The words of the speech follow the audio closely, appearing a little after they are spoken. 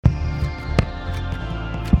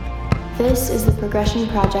This is the Progression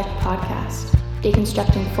Project podcast,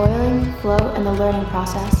 deconstructing foiling, flow, and the learning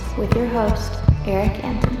process with your host, Eric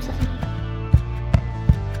Antonsen.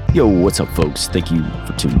 Yo, what's up, folks? Thank you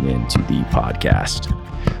for tuning in to the podcast.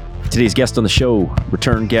 Today's guest on the show,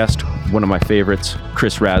 return guest, one of my favorites,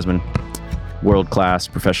 Chris Rasman, world-class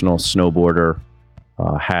professional snowboarder,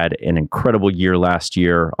 had an incredible year last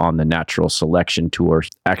year on the Natural Selection Tour,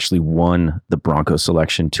 actually won the Bronco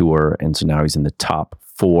Selection Tour, and so now he's in the top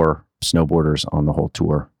 4 snowboarders on the whole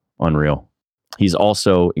tour. Unreal. He's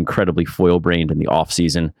also incredibly foil-brained in the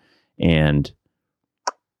off-season, and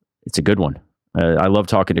it's a good one. I love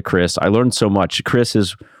talking to Chris. I learned so much. Chris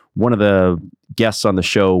is one of the guests on the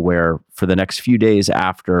show where for the next few days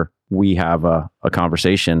after we have a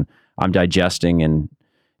conversation, I'm digesting and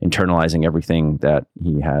internalizing everything that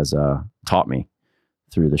he has taught me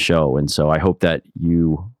through the show. And so I hope that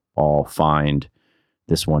you all find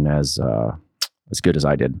this one as good as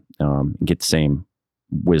I did, and get the same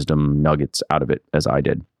wisdom nuggets out of it as I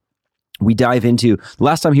did. We dive into, the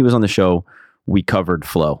last time he was on the show, we covered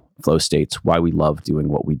flow states, why we love doing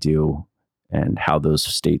what we do and how those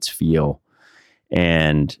states feel.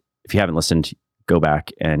 And if you haven't listened, go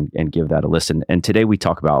back and give that a listen. And today we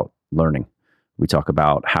talk about learning. We talk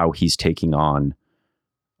about how he's taking on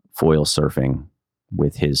foil surfing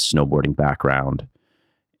with his snowboarding background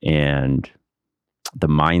and the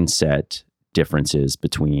mindset differences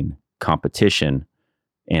between competition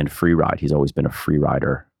and freeride. He's always been a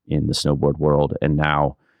freerider in the snowboard world, and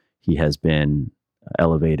now he has been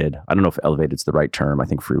elevated. I don't know if elevated is the right term. I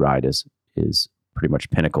think freeride is pretty much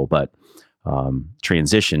pinnacle, but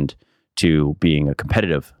transitioned to being a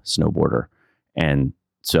competitive snowboarder. And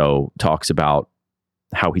so talks about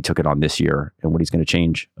how he took it on this year and what he's going to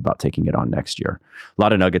change about taking it on next year. A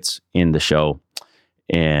lot of nuggets in the show,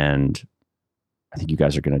 and I think you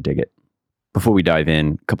guys are going to dig it. Before we dive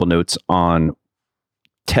in, a couple notes on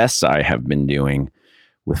tests I have been doing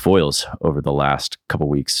with foils over the last couple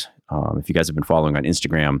weeks. If you guys have been following on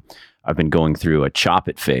Instagram, I've been going through a chop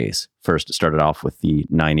it phase. First, it started off with the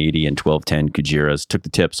 980 and 1210 Kujiras, took the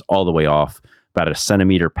tips all the way off, about a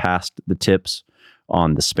centimeter past the tips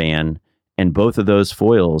on the span. And both of those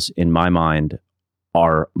foils, in my mind,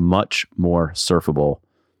 are much more surfable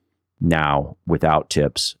now without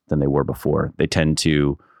tips than they were before. They tend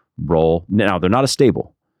to roll. Now, they're not as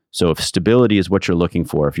stable. So if stability is what you're looking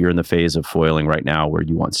for, if you're in the phase of foiling right now where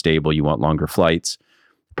you want stable, you want longer flights,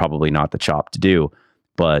 probably not the chop to do.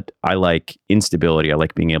 But I like instability. I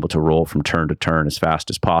like being able to roll from turn to turn as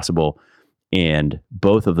fast as possible. And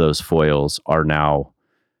both of those foils are now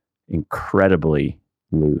incredibly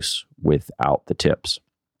loose without the tips.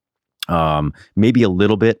 Maybe a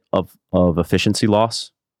little bit of efficiency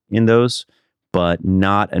loss in those, but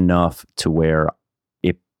not enough to where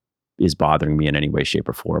it is bothering me in any way, shape,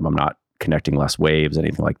 or form. I'm not connecting less waves,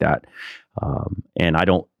 anything like that. And I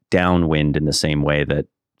don't downwind in the same way that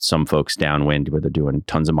some folks downwind, where they're doing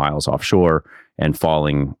tons of miles offshore and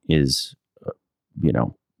falling is,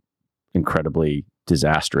 incredibly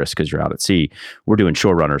disastrous because you're out at sea. We're doing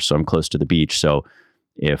shore runners, so I'm close to the beach. So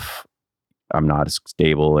if I'm not as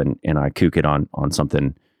stable and I kook it on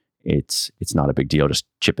something, it's not a big deal. Just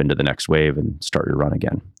chip into the next wave and start your run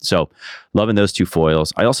again. So loving those two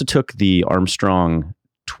foils. I also took the Armstrong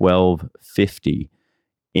 1250.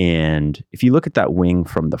 And if you look at that wing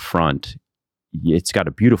from the front, it's got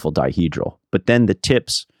a beautiful dihedral, but then the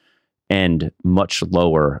tips end much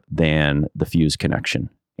lower than the fuse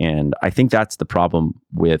connection. And I think that's the problem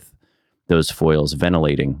with those foils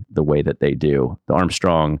ventilating the way that they do. The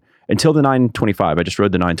Armstrong, until the 925, I just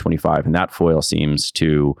rode the 925, and that foil seems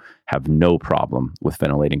to have no problem with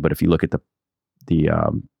ventilating. But if you look at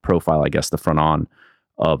the profile, I guess the front on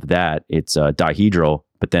of that, it's dihedral,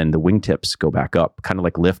 but then the wingtips go back up, kind of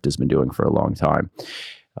like Lift has been doing for a long time.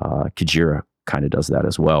 Kujira kind of does that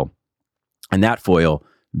as well. And that foil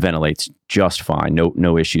ventilates just fine.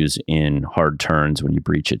 No issues in hard turns when you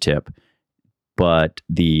breach a tip. But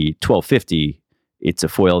the 1250, it's a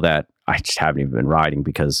foil that I just haven't even been riding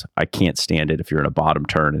because I can't stand it if you're in a bottom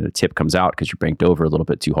turn and a tip comes out because you're banked over a little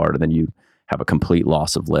bit too hard, and then you have a complete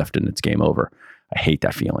loss of lift and it's game over. I hate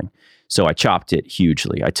that feeling. So I chopped it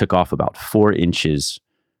hugely. I took off about 4 inches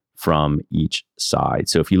from each side.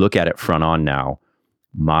 So if you look at it front on now,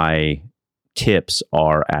 my tips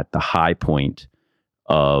are at the high point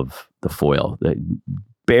of the foil that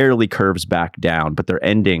barely curves back down, but they're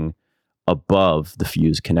ending above the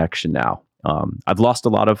fuse connection now. I've lost a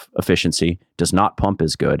lot of efficiency, does not pump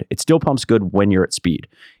as good. It still pumps good when you're at speed.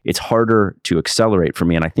 It's harder to accelerate for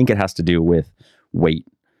me, and I think it has to do with weight.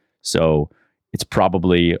 So it's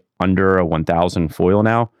probably under a 1000 foil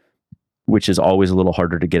now, which is always a little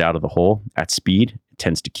harder to get out of the hole at speed. It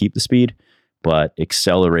tends to keep the speed, but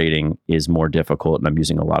accelerating is more difficult, and I'm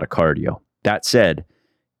using a lot of cardio. That said,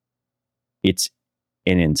 it's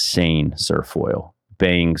an insane surf foil.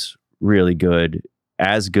 Bangs really good,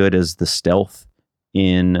 as good as the Stealth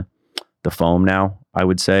in the foam now, I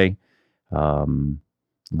would say.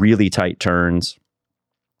 Really tight turns.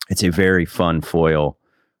 It's a very fun foil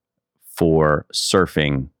for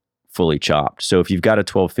surfing fully chopped. So if you've got a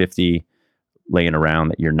 1250 laying around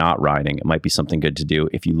that you're not riding, it might be something good to do.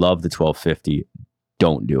 If you love the 1250,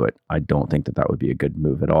 don't do it. I don't think that would be a good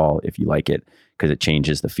move at all if you like it, because it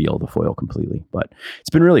changes the feel of the foil completely. But it's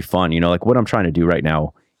been really fun. Like what I'm trying to do right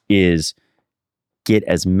now is get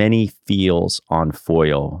as many feels on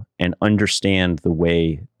foil and understand the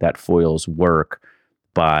way that foils work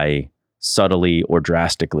by subtly or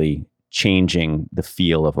drastically changing the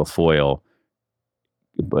feel of a foil,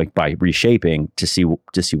 like by reshaping to see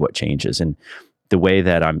what changes. And the way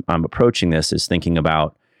that I'm approaching this is thinking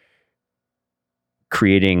about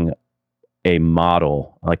creating a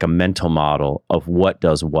model, like a mental model of what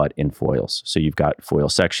does what in foils. So you've got foil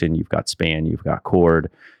section, you've got span, you've got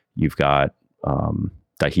chord, you've got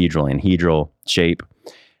dihedral, anhedral, shape.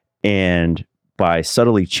 And by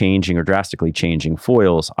subtly changing or drastically changing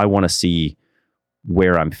foils, I want to see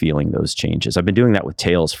where I'm feeling those changes. I've been doing that with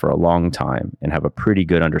tails for a long time and have a pretty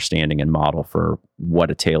good understanding and model for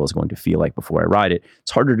what a tail is going to feel like before I ride it.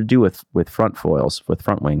 It's harder to do with front foils, with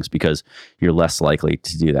front wings, because you're less likely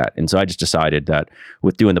to do that. And so I just decided that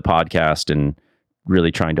with doing the podcast and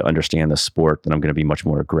really trying to understand the sport, that I'm going to be much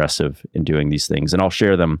more aggressive in doing these things. And I'll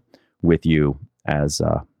share them with you as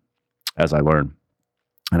I learn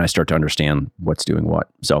and I start to understand what's doing what.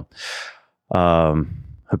 So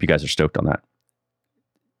hope you guys are stoked on that.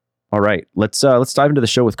 All right, let's dive into the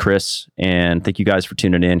show with Chris, and thank you guys for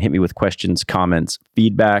tuning in. Hit me with questions, comments,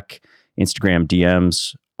 feedback. Instagram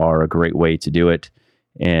DMs are a great way to do it.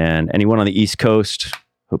 And anyone on the East Coast,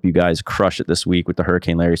 hope you guys crush it this week with the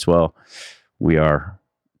Hurricane Larry swell. We are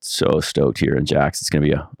so stoked here in Jax. It's going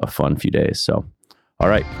to be a fun few days. So, all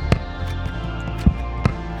right.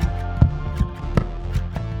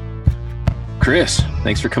 Chris,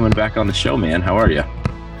 thanks for coming back on the show, man. How are you?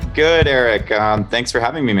 Good, Eric. Thanks for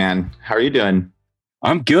having me, man. How are you doing?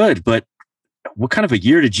 I'm good, but what kind of a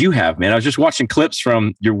year did you have, man? I was just watching clips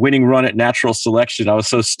from your winning run at Natural Selection. I was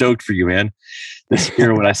so stoked for you, man. This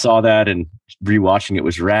year when I saw that and rewatching it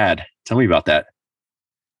was rad. Tell me about that.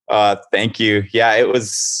 Thank you. Yeah, it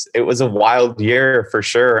was a wild year for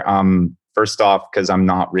sure. First off, because I'm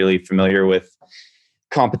not really familiar with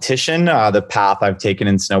competition. The path I've taken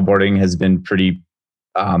in snowboarding has been pretty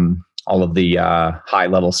all of the high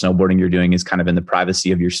level snowboarding you're doing is kind of in the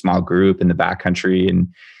privacy of your small group in the backcountry, and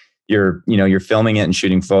you're filming it and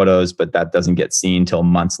shooting photos, but that doesn't get seen till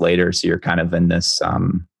months later. So you're kind of in this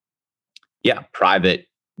private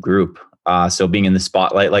group. So being in the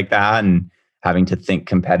spotlight like that and having to think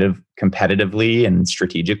competitively and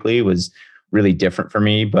strategically was really different for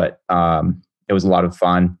me, but it was a lot of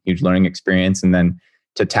fun, huge learning experience. And then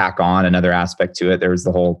to tack on another aspect to it, there was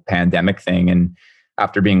the whole pandemic thing. And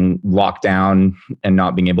after being locked down and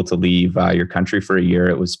not being able to leave your country for a year,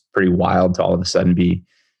 it was pretty wild to all of a sudden be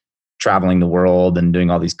traveling the world and doing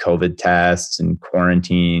all these COVID tests and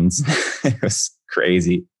quarantines. It was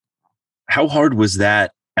crazy. How hard was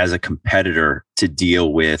that as a competitor to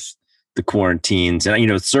deal with the quarantines?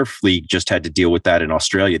 And, Surf League just had to deal with that in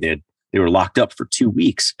Australia. They were locked up for 2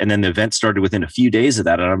 weeks, and then the event started within a few days of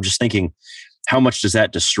that. And I'm just thinking, how much does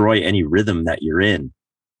that destroy any rhythm that you're in?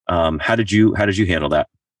 How did you handle that?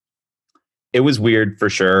 It was weird for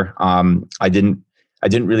sure. I didn't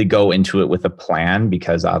really go into it with a plan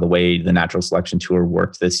because the way the Natural Selection Tour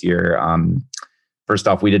worked this year, first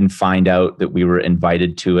off, we didn't find out that we were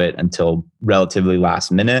invited to it until relatively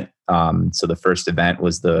last minute. So the first event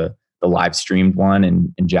was the live streamed one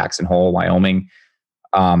in Jackson Hole, Wyoming.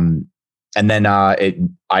 And then I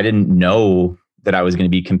didn't know that I was going to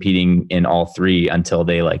be competing in all three until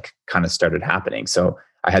they kind of started happening. So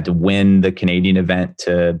I had to win the Canadian event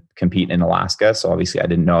to compete in Alaska. So obviously I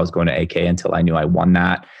didn't know I was going to AK until I knew I won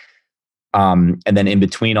that. And then in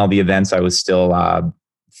between all the events, I was still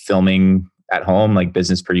filming at home, like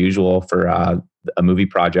business per usual, for a movie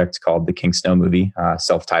project called the King Snow Movie,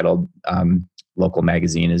 self-titled. Local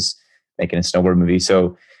magazine is making a snowboard movie.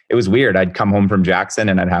 So it was weird. I'd come home from Jackson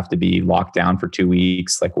and I'd have to be locked down for 2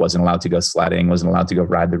 weeks. Wasn't allowed to go sledding, wasn't allowed to go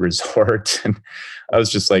ride the resort. And I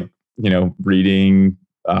was just reading,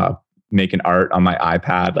 making art on my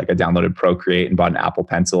iPad. I downloaded Procreate and bought an Apple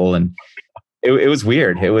Pencil, and it was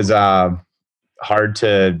weird. It was hard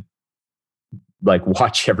to like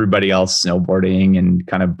watch everybody else snowboarding and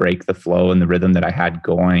kind of break the flow and the rhythm that I had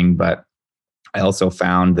going. But I also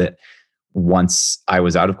found that once I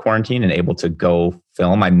was out of quarantine and able to go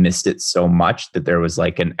film, I missed it so much that there was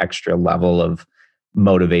like an extra level of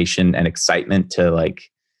motivation and excitement to like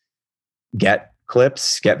get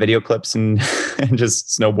video clips and, and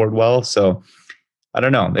just snowboard well. So I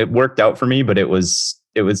don't know, it worked out for me, but it was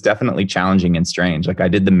definitely challenging and strange. Like I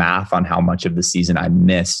did the math on how much of the season I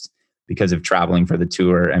missed because of traveling for the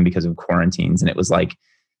tour and because of quarantines. And it was like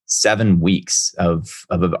 7 weeks of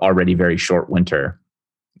an already very short winter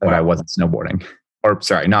that I wasn't snowboarding, or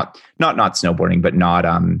sorry, not snowboarding, but not,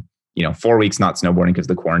 4 weeks not snowboarding because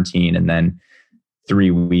of the quarantine. And then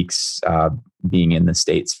 3 weeks being in the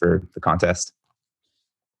States for the contest.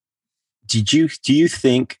 Do you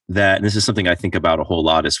think that, and this is something I think about a whole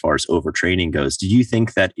lot as far as overtraining goes, do you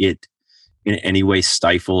think that it in any way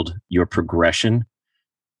stifled your progression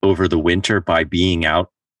over the winter by being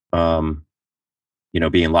out,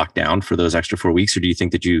 being locked down for those extra 4 weeks? Or do you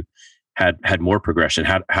think that you had more progression?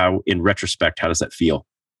 How in retrospect, how does that feel?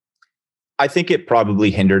 I think it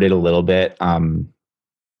probably hindered it a little bit.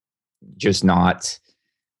 Just not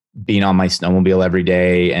being on my snowmobile every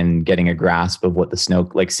day and getting a grasp of what the snow,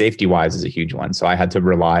 like safety wise, is a huge one. So I had to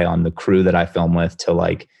rely on the crew that I film with to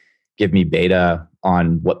like give me beta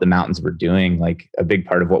on what the mountains were doing. Like a big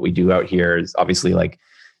part of what we do out here is obviously like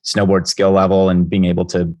snowboard skill level and being able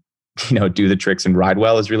to, do the tricks and ride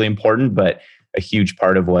well is really important. But a huge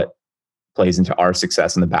part of what plays into our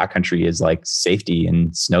success in the backcountry is like safety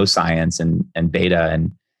and snow science and beta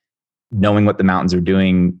and knowing what the mountains are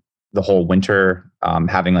doing the whole winter,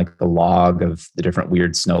 having like a log of the different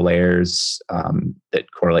weird snow layers that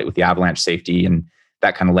correlate with the avalanche safety. And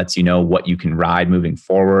that kind of lets you know what you can ride moving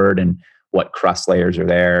forward and what crust layers are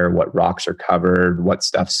there, what rocks are covered, what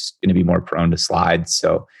stuff's going to be more prone to slides.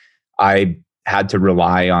 So I had to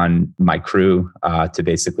rely on my crew to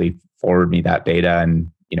basically forward me that beta. And,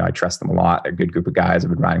 I trust them a lot. They're a good group of guys I've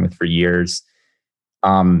been riding with for years.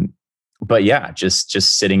 But yeah, just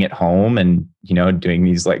sitting at home and, doing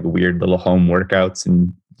these like weird little home workouts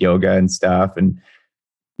and yoga and stuff and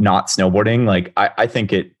not snowboarding. Like, I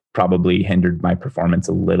think it probably hindered my performance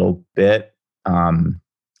a little bit. I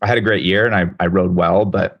had a great year and I rode well,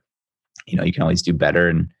 but you can always do better.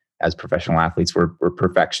 And as professional athletes, we're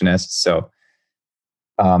perfectionists. So,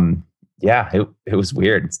 yeah, it was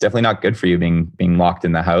weird. It's definitely not good for you being locked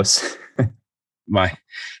in the house.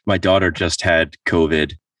 My daughter just had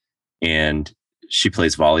COVID and she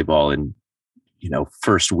plays volleyball, and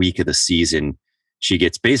first week of the season she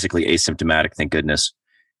gets basically asymptomatic, thank goodness,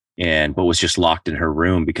 but was just locked in her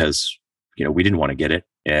room because we didn't want to get it.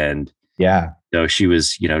 And yeah, so she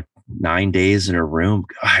was 9 days in her room.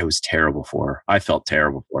 God, it was terrible for her. I felt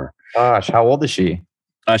terrible for her. Gosh, how old is she?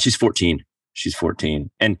 She's 14. She's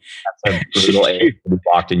 14, and that's a brutal age to be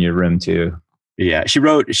locked in your room too. Yeah, she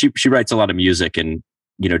writes a lot of music, and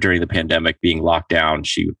during the pandemic, being locked down,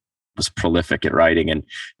 she was prolific at writing. And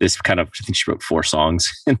this I think she wrote 4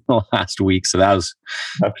 songs in the last week. So that's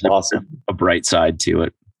awesome. A bright side to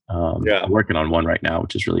it. Yeah. I'm working on one right now,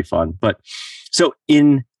 which is really fun. But so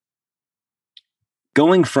in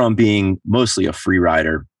going from being mostly a free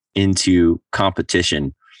rider into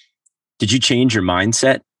competition, did you change your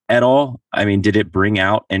mindset at all? I mean, did it bring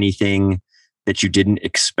out anything that you didn't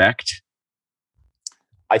expect?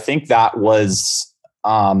 I think that was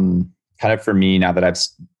kind of for me, now that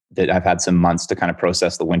I've had some months to kind of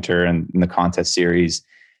process the winter and the contest series.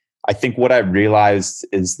 I think what I realized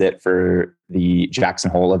is that for the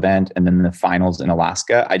Jackson Hole event and then the finals in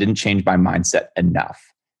Alaska, I didn't change my mindset enough.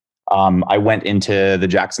 I went into the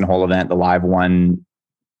Jackson Hole event, the live one,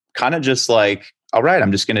 kind of just like, all right,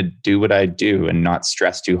 I'm just going to do what I do and not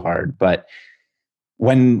stress too hard. But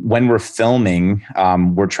when we're filming,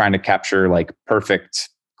 we're trying to capture like perfect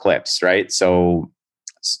clips, right? So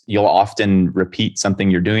you'll often repeat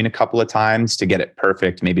something you're doing a couple of times to get it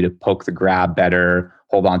perfect, maybe to poke the grab better,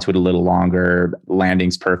 hold on to it a little longer,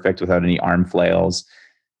 landing's perfect without any arm flails.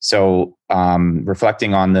 So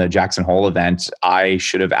reflecting on the Jackson Hole event, I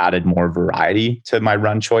should have added more variety to my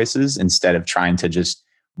run choices instead of trying to just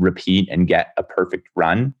repeat and get a perfect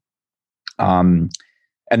run. And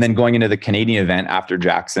then going into the Canadian event after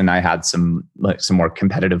Jackson, I had some more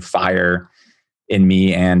competitive fire in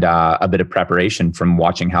me and a bit of preparation from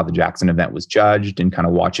watching how the Jackson event was judged and kind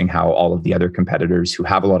of watching how all of the other competitors who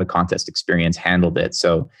have a lot of contest experience handled it.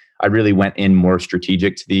 So I really went in more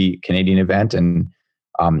strategic to the Canadian event, and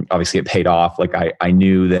obviously it paid off. Like I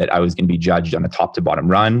knew that I was going to be judged on a top to bottom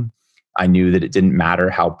run. I knew that it didn't matter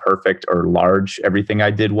how perfect or large everything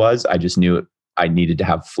I did was. I just knew I needed to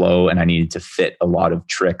have flow and I needed to fit a lot of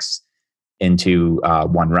tricks into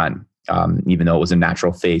one run, even though it was a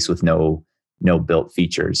natural face with no built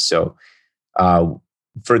features. So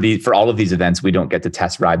for all of these events, we don't get to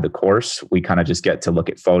test ride the course. We kind of just get to look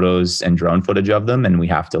at photos and drone footage of them, and we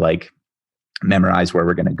have to like memorize where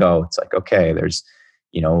we're going to go. It's like, okay, there's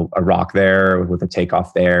a rock there with a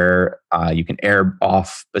takeoff there. You can air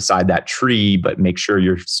off beside that tree, but make sure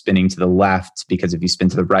you're spinning to the left, because if you spin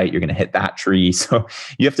to the right, you're going to hit that tree. So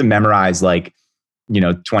you have to memorize like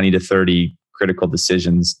 20 to 30 critical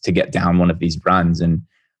decisions to get down one of these runs. And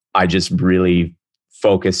I just really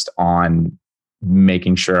focused on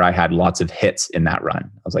making sure I had lots of hits in that run.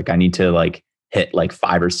 I was like, I need to like hit like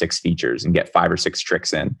 5 or 6 features and get 5 or 6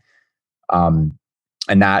 tricks in. And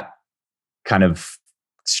that kind of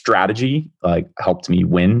strategy like helped me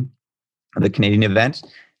win the Canadian event.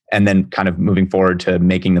 And then kind of moving forward to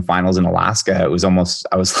making the finals in Alaska, it was almost,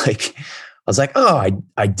 I was like, oh,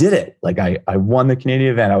 I did it. Like I won the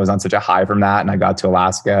Canadian event. I was on such a high from that. And I got to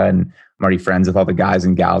Alaska, and I'm already friends with all the guys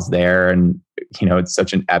and gals there. And, it's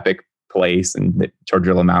such an epic place. And the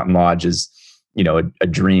Tordrilla Mountain Lodge is, a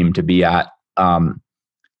dream to be at.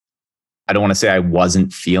 I don't want to say I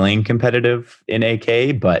wasn't feeling competitive in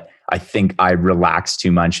AK, but I think I relaxed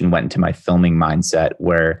too much and went into my filming mindset,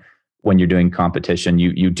 where when you're doing competition,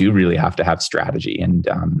 you do really have to have strategy. And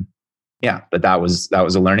but that was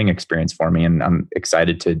a learning experience for me, and I'm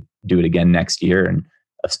excited to do it again next year and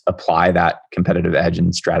apply that competitive edge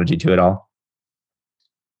and strategy to it all.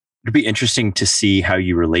 It'd be interesting to see how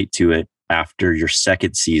you relate to it after your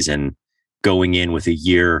second season, going in with a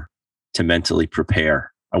year to mentally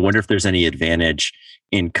prepare. I wonder if there's any advantage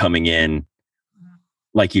in coming in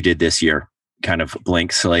like you did this year, kind of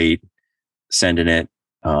blank slate, sending it,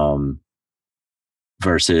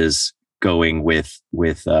 versus going with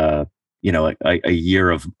a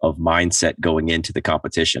year of mindset going into the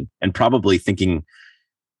competition, and probably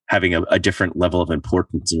having a different level of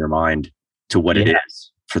importance in your mind to what it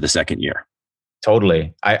is for the second year.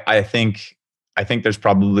 Totally. I think there's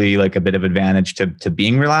probably like a bit of advantage to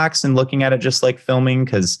being relaxed and looking at it just like filming,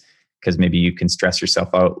 because maybe you can stress yourself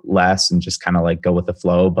out less and just kind of like go with the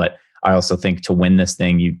flow. But I also think to win this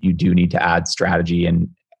thing, you do need to add strategy and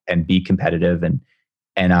be competitive.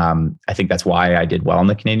 And I think that's why I did well in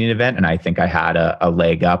the Canadian event. And I think I had a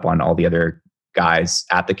leg up on all the other guys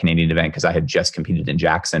at the Canadian event, because I had just competed in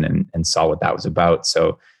Jackson and saw what that was about.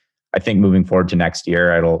 So I think moving forward to next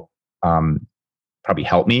year, it'll probably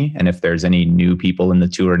help me. And if there's any new people in the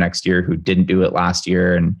tour next year who didn't do it last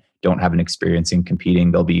year and don't have an experience in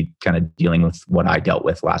competing, they'll be kind of dealing with what I dealt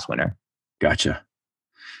with last winter. Gotcha.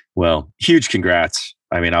 Well, huge congrats.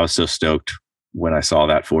 I mean, I was so stoked when I saw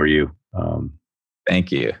that for you.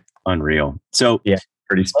 Thank you. Unreal. So yeah,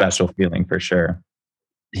 pretty special feeling for sure.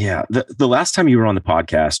 Yeah. The last time you were on the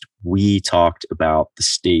podcast, we talked about the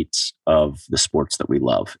states of the sports that we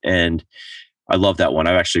love. And I love that one.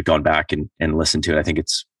 I've actually gone back and listened to it. I think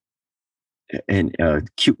it's a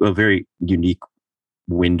very unique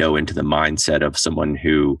window into the mindset of someone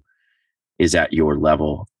who is at your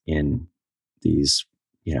level in these,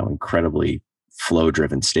 incredibly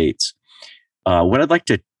flow-driven states. What I'd like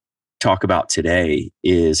to talk about today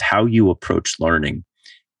is how you approach learning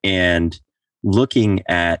and looking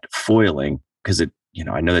at foiling, because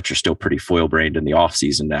I know that you're still pretty foil-brained in the off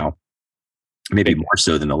season now, maybe more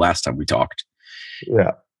so than the last time we talked.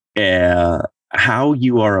 Yeah. How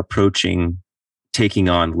you are approaching taking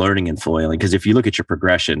on learning and foiling, because if you look at your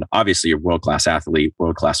progression, obviously you're a world-class athlete,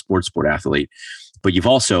 world-class sport athlete, but you've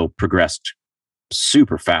also progressed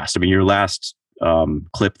super fast. I mean, your last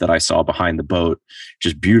clip that I saw behind the boat,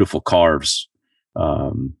 just beautiful carves,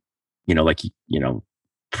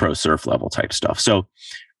 pro surf level type stuff. So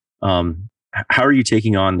how are you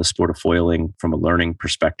taking on the sport of foiling from a learning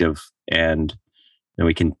perspective? And then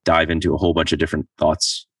we can dive into a whole bunch of different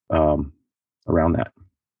thoughts around that.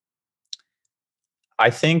 I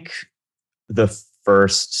think the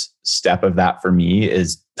first step of that for me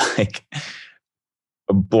is like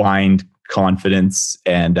a blind confidence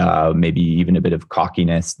and maybe even a bit of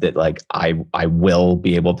cockiness that like I will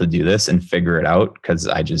be able to do this and figure it out, because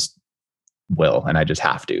I just will and I just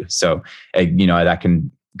have to. So that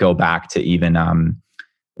can go back to even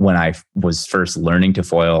when I was first learning to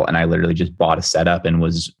foil, and I literally just bought a setup and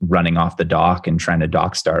was running off the dock and trying to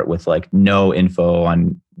dock start with like no info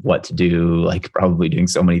on what to do, like probably doing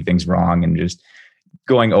so many things wrong and just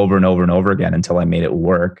going over and over and over again until I made it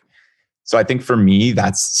work. So I think for me,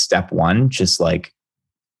 that's step one, just like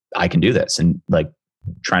I can do this, and like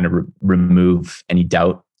trying to remove any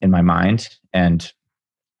doubt in my mind. And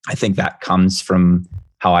I think that comes from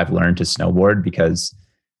how I've learned to snowboard, because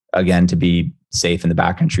again, to be safe in the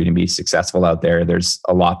backcountry to be successful out there. There's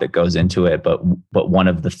a lot that goes into it, but one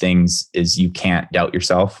of the things is you can't doubt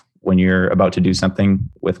yourself when you're about to do something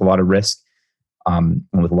with a lot of risk, and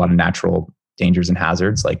with a lot of natural dangers and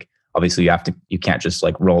hazards. Like obviously you can't just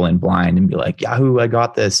like roll in blind and be like, Yahoo, I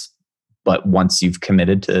got this. But once you've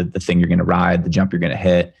committed to the thing you're going to ride, the jump you're going to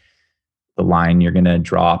hit, the line you're going to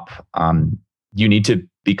drop, you need to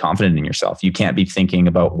be confident in yourself. You can't be thinking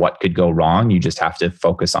about what could go wrong. You just have to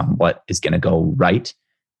focus on what is going to go right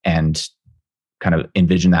and kind of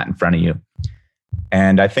envision that in front of you.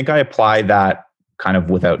 And I think I apply that kind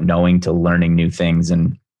of without knowing to learning new things.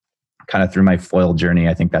 And kind of through my foil journey,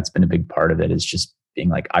 I think that's been a big part of it, is just being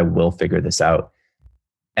like, I will figure this out.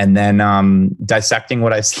 And then dissecting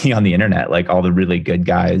what I see on the internet, like all the really good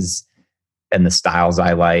guys and the styles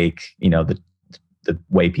I like, the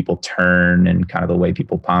way people turn and kind of the way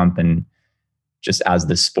people pump. And just as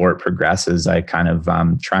the sport progresses, I kind of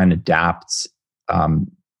try and adapt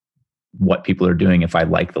what people are doing if I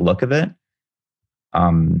like the look of it.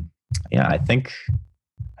 I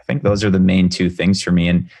think those are the main two things for me.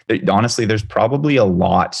 And honestly, there's probably a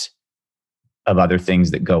lot of other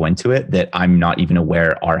things that go into it that I'm not even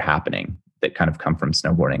aware are happening that kind of come from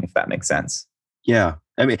snowboarding, if that makes sense. Yeah.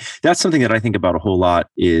 I mean, that's something that I think about a whole lot,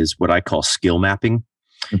 is what I call skill mapping,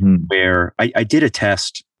 where I did a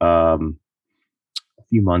test a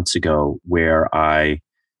few months ago where I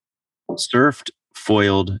surfed,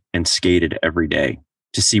 foiled, and skated every day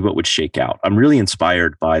to see what would shake out. I'm really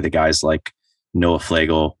inspired by the guys like Noah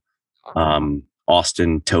Flegel,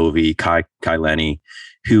 Austin Tovey, Kai Lenny,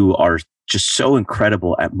 who are just so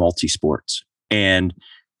incredible at multi-sports. And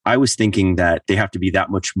I was thinking that they have to be that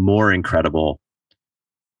much more incredible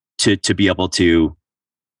to be able to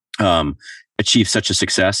achieve such a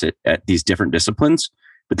success at these different disciplines.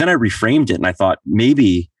 But then I reframed it and I thought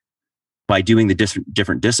maybe by doing the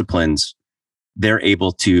different disciplines, they're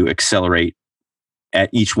able to accelerate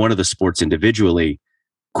at each one of the sports individually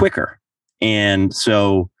quicker. And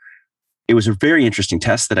so it was a very interesting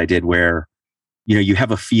test that I did where, you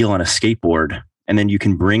have a feel on a skateboard and then you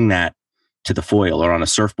can bring that to the foil, or on a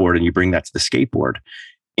surfboard and you bring that to the skateboard.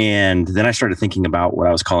 And then I started thinking about what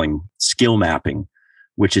I was calling skill mapping,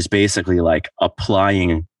 which is basically like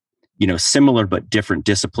applying, similar but different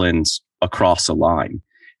disciplines across a line.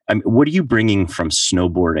 What are you bringing from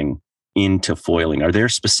snowboarding into foiling? Are there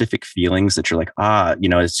specific feelings that you're like,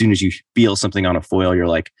 as soon as you feel something on a foil, you're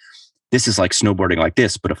like, this is like snowboarding like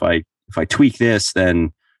this, but if I tweak this,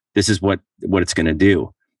 then this is what it's going to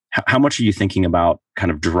do. How much are you thinking about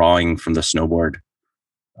kind of drawing from the snowboard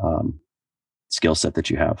skill set that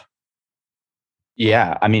you have?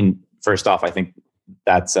 Yeah. I mean, first off, I think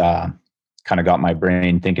that's kind of got my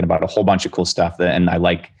brain thinking about a whole bunch of cool stuff and I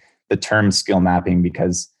like the term skill mapping,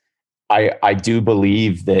 because I do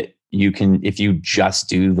believe that you can, if you just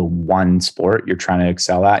do the one sport you're trying to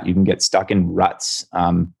excel at, you can get stuck in ruts,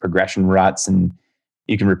 progression ruts, and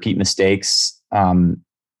you can repeat mistakes.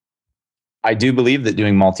 I do believe that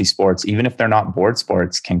doing multi-sports, even if they're not board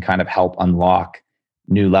sports, can kind of help unlock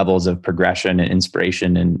new levels of progression and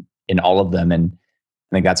inspiration in all of them. And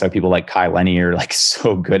I think that's why people like Kai Lenny are like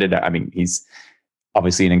so good at it. I mean, he's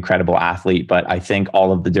obviously an incredible athlete, but I think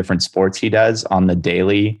all of the different sports he does on the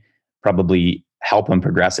daily probably help him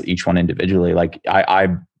progress at each one individually. Like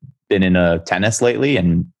I've been in a tennis lately,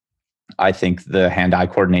 and I think the hand-eye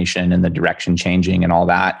coordination and the direction changing and all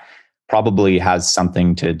that probably has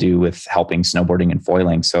something to do with helping snowboarding and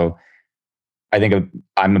foiling. So I think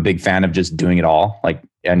I'm a big fan of just doing it all, like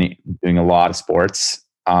doing a lot of sports.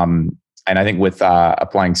 And I think with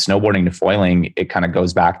applying snowboarding to foiling, it kind of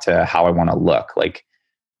goes back to how I want to look. Like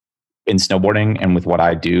in snowboarding and with what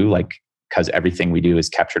I do, like, because everything we do is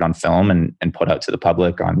captured on film and put out to the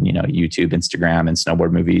public on, YouTube, Instagram, and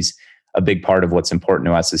snowboard movies. A big part of what's important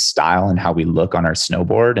to us is style and how we look on our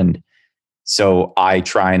snowboard. And so I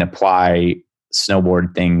try and apply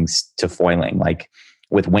snowboard things to foiling. Like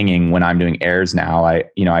with winging, when I'm doing airs now,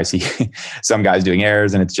 I see some guys doing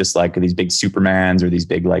airs and it's just like these big Supermans or these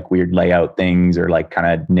big like weird layout things or like kind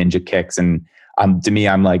of ninja kicks. And to me,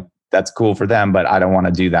 I'm like, that's cool for them, but I don't want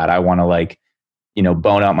to do that. I want to like,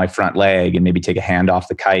 bone out my front leg and maybe take a hand off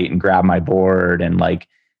the kite and grab my board and like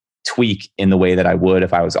tweak in the way that I would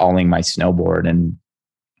if I was alling my snowboard.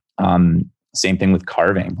 And same thing with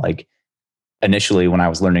carving. Like initially when I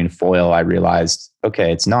was learning to foil, I realized,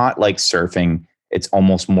 okay, it's not like surfing. It's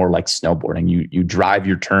almost more like snowboarding. You drive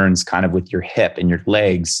your turns kind of with your hip and your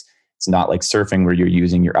legs. It's not like surfing where you're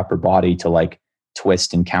using your upper body to like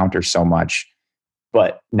twist and counter so much.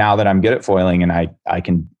 But now that I'm good at foiling and I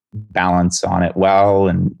can balance on it well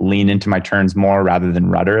and lean into my turns more rather than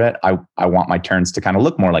rudder it. I want my turns to kind of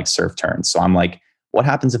look more like surf turns. So I'm like, what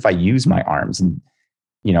happens if I use my arms and,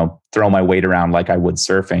 throw my weight around like I would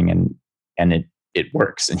surfing, and it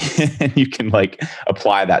works. And you can like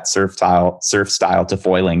apply that surf style to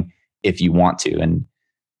foiling if you want to. And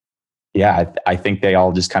yeah, I think they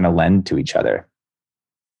all just kind of lend to each other.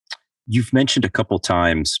 You've mentioned a couple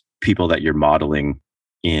times people that you're modeling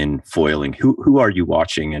in foiling. Who are you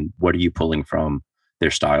watching, and what are you pulling from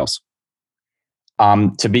their styles?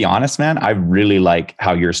 To be honest, man, I really like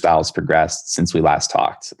how your style's progressed since we last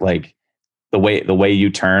talked. Like the way you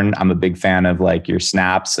turn, I'm a big fan of like your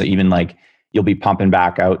snaps. So even like you'll be pumping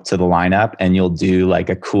back out to the lineup and you'll do like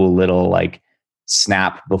a cool little like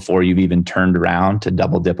snap before you've even turned around to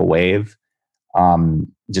double dip a wave.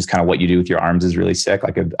 Just kind of what you do with your arms is really sick.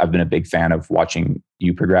 Like I've been a big fan of watching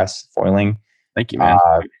you progress foiling. Thank you, man.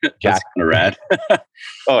 Jack, kind of rad.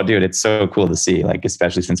 Oh, dude, it's so cool to see. Like,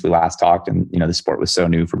 especially since we last talked, and the sport was so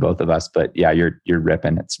new for both of us. But yeah, you're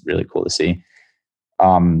ripping. It's really cool to see.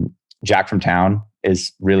 Jack from town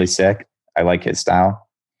is really sick. I like his style.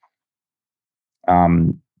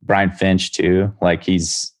 Brian Finch too. Like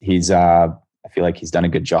he's I feel like he's done a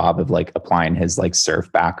good job of like applying his like surf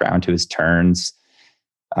background to his turns.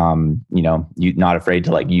 You not afraid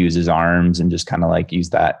to like use his arms and just kind of like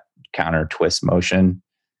use that counter twist motion.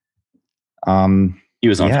 He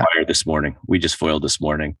was on fire this morning. We just foiled this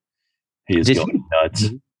morning. He is going nuts.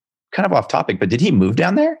 Kind of off topic, but did he move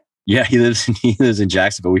down there? Yeah, he lives in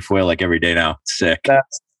Jacksonville. We foil like every day now. It's sick.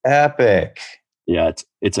 That's epic. Yeah,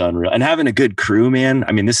 it's unreal. And having a good crew, man.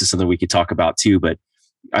 I mean, this is something we could talk about too, but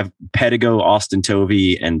I've Pedigo, Austin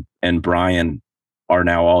Tovey, and Brian are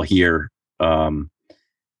now all here.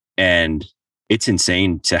 And it's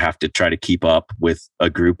insane to have to try to keep up with a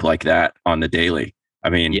group like that on the daily. I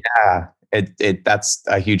mean, yeah, that's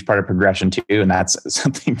a huge part of progression too. And that's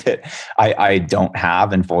something that I don't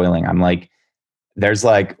have in foiling. I'm like, there's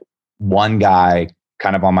like one guy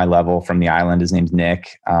kind of on my level from the island. His name's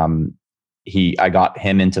Nick. I got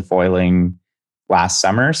him into foiling last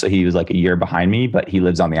summer. So he was like a year behind me, but he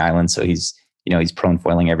lives on the island. So he's prone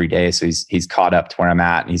foiling every day. So he's caught up to where I'm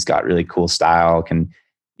at, and he's got really cool style, can,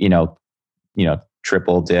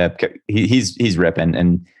 triple dip. He's ripping,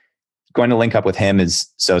 and going to link up with him is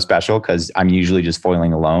so special because I'm usually just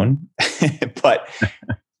foiling alone. But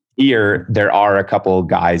here there are a couple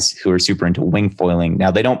guys who are super into wing foiling.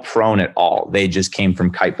 Now they don't prone at all. They just came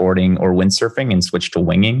from kiteboarding or windsurfing and switched to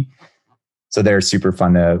winging. So they're super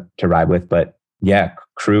fun to ride with. But yeah,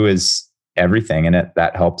 crew is everything, and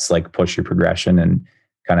that helps like push your progression and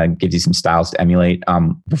kind of gives you some styles to emulate.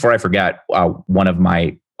 Before I forget, one of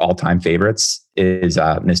my all-time favorites is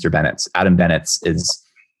Mr. Bennett's. Adam Bennett's is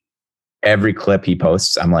every clip he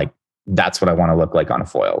posts, I'm like, that's what I want to look like on a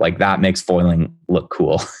foil. Like that makes foiling look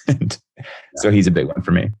cool. So he's a big one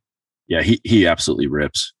for me. Yeah, he absolutely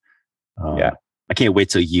rips. I can't wait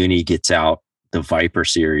till Uni gets out the Viper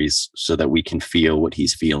series so that we can feel what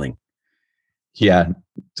he's feeling. Yeah,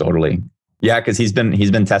 totally. Yeah, because he's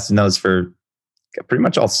been testing those for pretty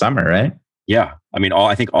much all summer, right? Yeah, I mean,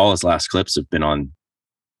 I think all his last clips have been on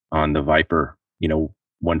the Viper.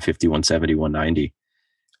 150, 170, 190.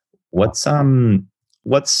 What's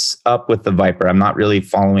up with the Viper? I'm not really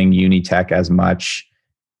following Unitech as much.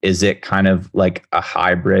 Is it kind of like a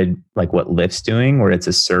hybrid, like what Lift's doing, where it's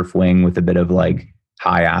a surf wing with a bit of like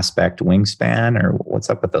high aspect wingspan, or what's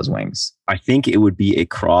up with those wings? I think it would be a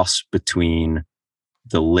cross between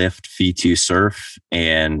the Lift V2 Surf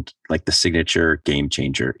and like the signature Game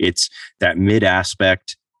Changer. It's that mid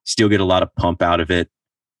aspect, still get a lot of pump out of it,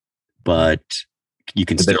 but you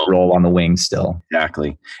can still roll on the wings still.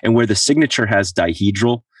 Exactly. And where the signature has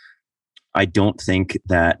dihedral, I don't think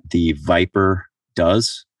that the Viper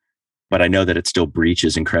does, but I know that it still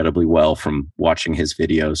breaches incredibly well from watching his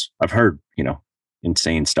videos. I've heard,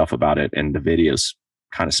 insane stuff about it, and the videos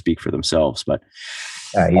kind of speak for themselves, but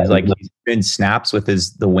he's doing snaps with the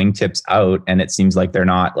wingtips out, and it seems like they're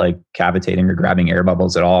not like cavitating or grabbing air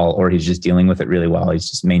bubbles at all, or he's just dealing with it really well. He's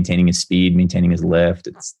just maintaining his speed, maintaining his lift.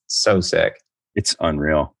 It's so sick. It's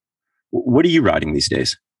unreal. What are you riding these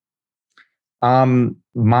days?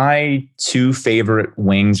 My two favorite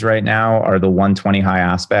wings right now are the 120 high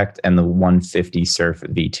aspect and the 150 Surf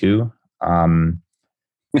V2.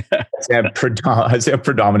 I'd say I'm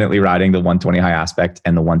predominantly riding the 120 high aspect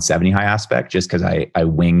and the 170 high aspect, just because I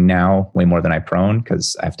wing now way more than I prone,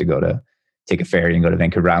 because I have to go to take a ferry and go to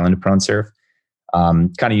Vancouver Island to prone surf.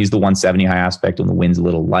 Kind of use the 170 high aspect when the wind's a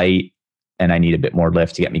little light and I need a bit more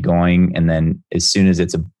lift to get me going. And then as soon as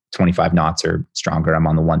it's a 25 knots or stronger, I'm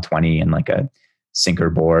on the 120 and like a sinker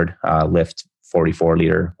board lift 44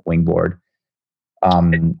 liter wingboard.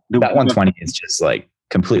 That 120 is just like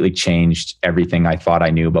completely changed everything I thought I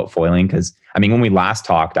knew about foiling. Cause I mean, when we last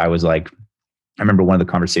talked, I was like, I remember one of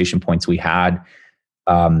the conversation points we had,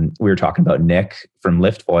 we were talking about Nick from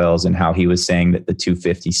Lift Foils and how he was saying that the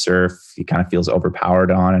 250 surf, he kind of feels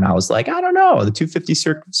overpowered on. And I was like, I don't know, the 250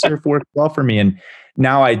 surf worked well for me. And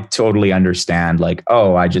now I totally understand, like,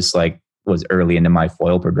 oh, I just like was early into my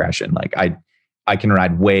foil progression. Like I can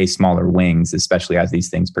ride way smaller wings, especially as these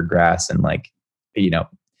things progress. And like, you know,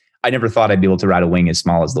 I never thought I'd be able to ride a wing as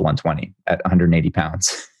small as the 120 at 180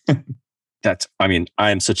 pounds. I mean,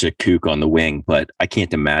 I am such a kook on the wing, but I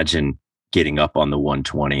can't imagine getting up on the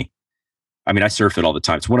 120. I mean, I surf it all the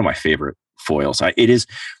time. It's one of my favorite foils. It is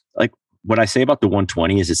like what I say about the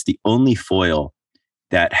 120 is it's the only foil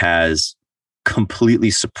that has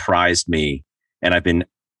completely surprised me. And I've been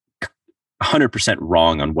 100%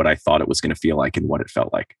 wrong on what I thought it was going to feel like and what it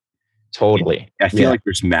felt like. Totally. I feel like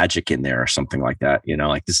there's magic in there or something like that. You know,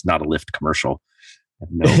 like this is not a Lift commercial.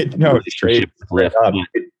 No, straight up.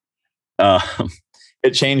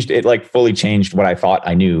 It changed. It like fully changed what I thought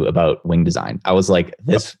I knew about wing design. I was like,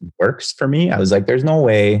 this works for me. I was like, there's no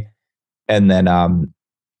way. And then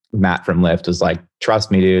Matt from Lift was like,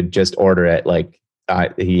 trust me, dude, just order it. Like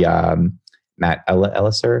Matt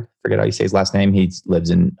Elliser, forget how you say his last name. He lives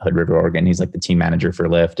in Hood River, Oregon. He's like the team manager for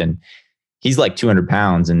Lift, and he's like 200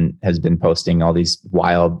 pounds and has been posting all these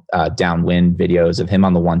wild downwind videos of him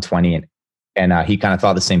on the 120. And he kind of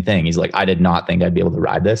thought the same thing. He's like, I did not think I'd be able to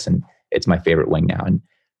ride this. And it's my favorite wing now. And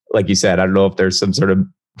like you said, I don't know if there's some sort of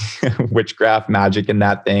witchcraft magic in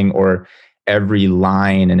that thing, or every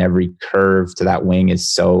line and every curve to that wing is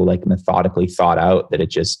so like methodically thought out that it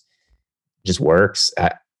just works.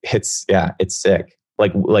 It's sick.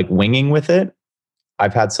 Like winging with it.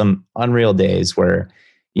 I've had some unreal days where,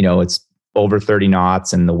 you know, it's over 30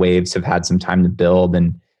 knots and the waves have had some time to build,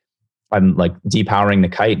 and I'm like depowering the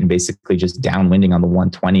kite and basically just downwinding on the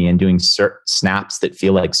 120 and doing snaps that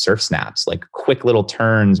feel like surf snaps, like quick little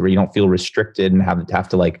turns where you don't feel restricted and have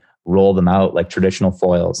to like roll them out like traditional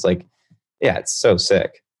foils. Like, yeah, it's so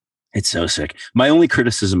sick. It's so sick. My only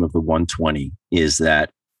criticism of the 120 is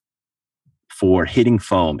that for hitting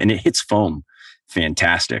foam, and it hits foam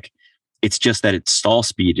fantastic, it's just that its stall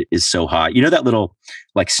speed is so high. You know that little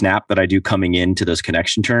like snap that I do coming into those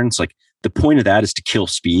connection turns? Like the point of that is to kill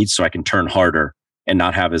speed so I can turn harder and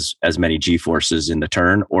not have as many G-forces in the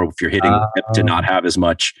turn, or if you're hitting to not have as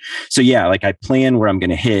much. So yeah, like I plan where I'm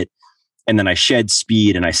going to hit, and then I shed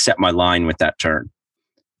speed and I set my line with that turn.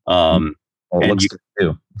 It looks good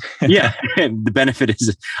too. Yeah, the benefit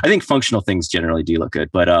is I think functional things generally do look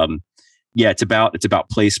good, but yeah, it's about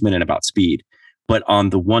placement and about speed. But on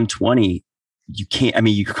the 120, you can't. I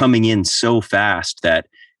mean, you're coming in so fast that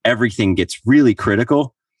everything gets really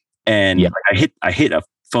critical. And yeah. I hit a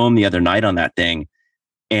foam the other night on that thing,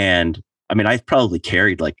 and I mean, I probably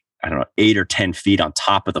carried like, I don't know, 8 or 10 feet on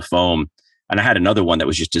top of the foam. And I had another one that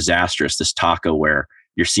was just disastrous. This taco where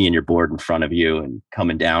you're seeing your board in front of you and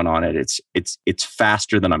coming down on it. It's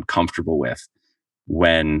faster than I'm comfortable with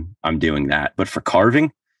when I'm doing that. But for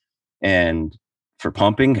carving and for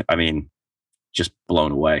pumping, I mean, just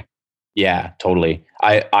blown away. Yeah, totally.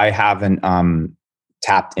 I haven't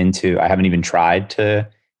tapped into, I haven't even tried to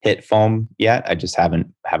hit foam yet. I just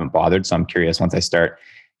haven't bothered. So I'm curious once I start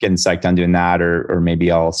getting psyched on doing that, or maybe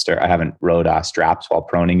I'll start, I haven't rode straps while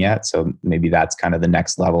proning yet. So maybe that's kind of the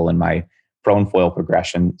next level in my prone foil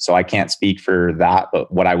progression. So I can't speak for that,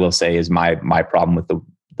 but what I will say is my problem with the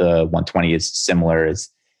 120 is similar, is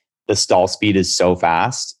the stall speed is so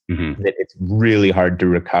fast that it's really hard to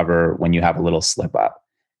recover when you have a little slip up.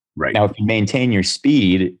 Right. Now, if you maintain your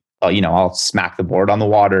speed, I'll smack the board on the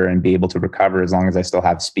water and be able to recover as long as I still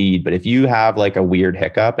have speed. But if you have like a weird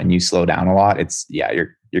hiccup and you slow down a lot,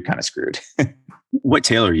 you're kind of screwed. What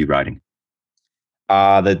tail are you riding?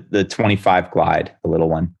 The 25 Glide, the little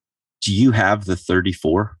one. Do you have the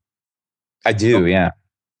 34? I do, yeah.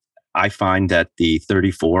 I find that the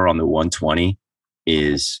 34 on the 120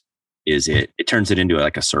 is it. It turns it into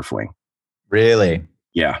like a surf wing. Really?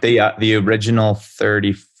 Yeah. The original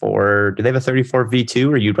 34, do they have a 34 V2,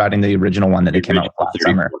 or are you riding the original one that they came out with last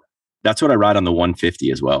summer? That's what I ride on the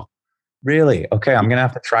 150 as well. Really? Okay, I'm going to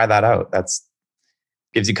have to try that out. That's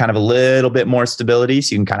gives you kind of a little bit more stability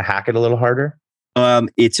so you can kind of hack it a little harder.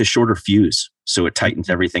 It's a shorter fuse, so it tightens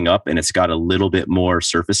everything up, and it's got a little bit more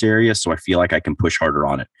surface area, so I feel like I can push harder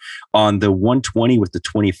on it. On the 120 with the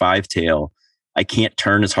 25 tail, I can't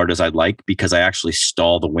turn as hard as I'd like because I actually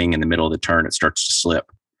stall the wing in the middle of the turn. It starts to slip.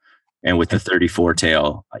 And with the 34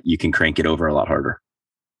 tail, you can crank it over a lot harder.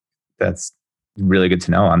 really good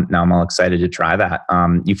to know. I'm all excited to try that.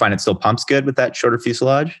 You find it still pumps good with that shorter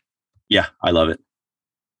fuselage? Yeah, I love it.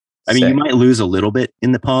 I mean, Sick. you might lose a little bit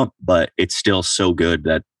in the pump, but it's still so good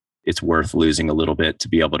that it's worth losing a little bit to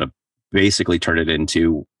be able to basically turn it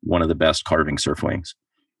into one of the best carving surf wings.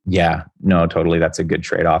 Yeah, no, totally. That's a good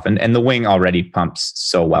trade-off. And the wing already pumps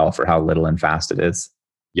so well for how little and fast it is.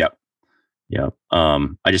 Yep. Yep.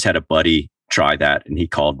 I just had a buddy try that and he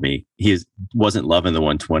called me. Wasn't loving the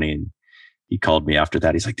 120 and he called me after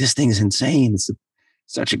that. He's like, this thing is insane. It's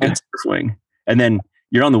such a good surf wing. And then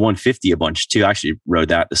you're on the 150 a bunch too. I actually rode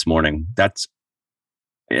that this morning. That's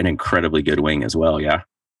an incredibly good wing as well. Yeah.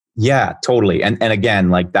 Yeah, totally. And again,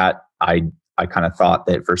 like that, I kind of thought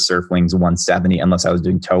that for surf wings 170, unless I was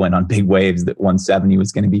doing toe in on big waves, that 170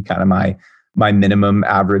 was going to be kind of my minimum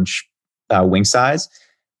average wing size.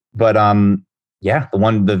 But yeah, the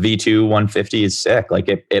V2 150 is sick. Like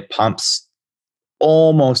it pumps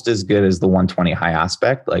almost as good as the 120 high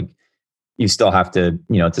aspect. Like you still have to,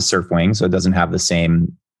 it's a surf wing, so it doesn't have the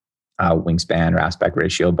same wingspan or aspect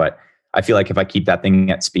ratio. But I feel like if I keep that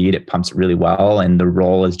thing at speed, it pumps really well, and the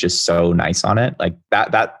roll is just so nice on it. Like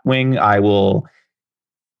that wing, I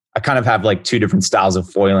kind of have like two different styles of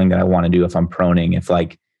foiling that I want to do if I'm proning. If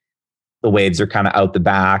like the waves are kind of out the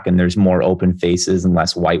back and there's more open faces and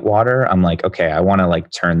less white water, I'm like, okay, I want to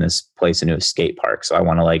like turn this place into a skate park. So I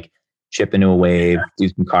want to like chip into a wave, do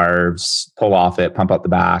some carves, pull off it, pump out the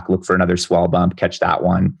back, look for another swell bump, catch that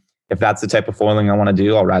one. If that's the type of foiling I want to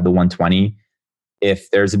do, I'll ride the 120.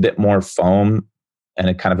 If there's a bit more foam and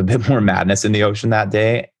a kind of a bit more madness in the ocean that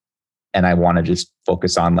day, and I want to just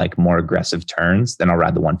focus on like more aggressive turns, then I'll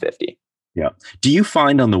ride the 150. Yeah. Do you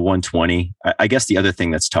find on the 120, I guess the other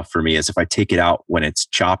thing that's tough for me is if I take it out when it's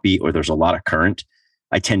choppy or there's a lot of current,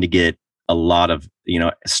 I tend to get a lot of,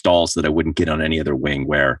 stalls that I wouldn't get on any other wing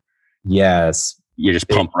where yes, you just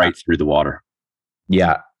pump right through the water.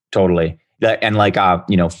 Yeah, totally. And like,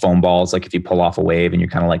 foam balls, like if you pull off a wave and you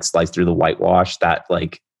kind of like slice through the whitewash, that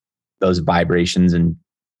like those vibrations and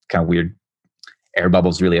kind of weird air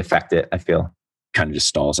bubbles really affect it, I feel. Kind of just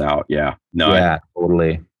stalls out. Yeah. No. Yeah,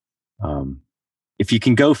 totally. If you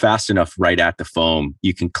can go fast enough right at the foam,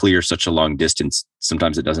 you can clear such a long distance.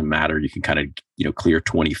 Sometimes it doesn't matter. You can kind of, clear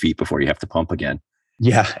 20 feet before you have to pump again.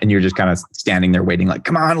 Yeah. And you're just kind of standing there waiting like,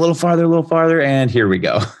 come on, a little farther. And here we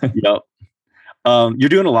go. Yep. You're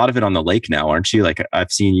doing a lot of it on the lake now, aren't you? Like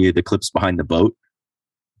I've seen you, the clips behind the boat.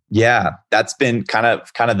 Yeah. That's been kind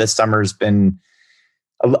of this summer's been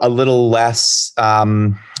a little less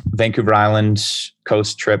Vancouver Island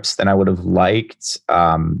coast trips than I would have liked.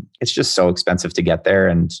 It's just so expensive to get there.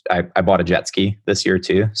 And I bought a jet ski this year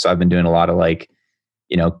too. So I've been doing a lot of like,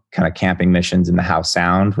 kind of camping missions in the Howe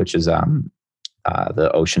Sound, which is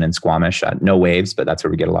the ocean in Squamish. No waves, but that's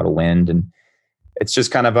where we get a lot of wind. And it's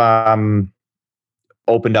just kind of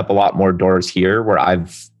opened up a lot more doors here where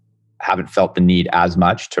haven't felt the need as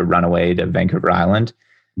much to run away to Vancouver Island.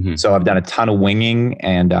 Mm-hmm. So I've done a ton of winging,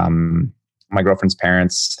 and my girlfriend's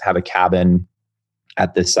parents have a cabin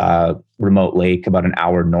at this remote lake about an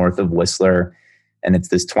hour north of Whistler. And it's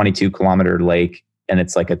this 22-kilometer lake, and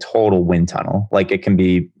it's like a total wind tunnel. Like it can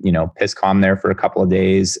be, piss calm there for a couple of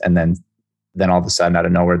days. And then all of a sudden out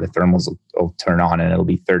of nowhere, the thermals will turn on and it'll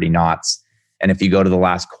be 30 knots. And if you go to the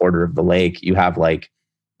last quarter of the lake, you have like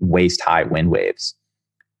waist high wind waves.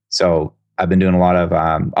 So I've been doing a lot of,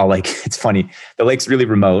 it's funny, the lake's really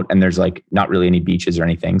remote and there's like not really any beaches or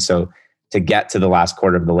anything. So to get to the last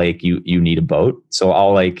quarter of the lake, you need a boat. So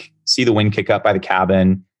I'll like see the wind kick up by the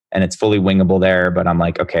cabin and it's fully wingable there. But I'm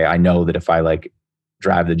like, okay, I know that if I like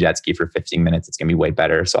drive the jet ski for 15 minutes, it's going to be way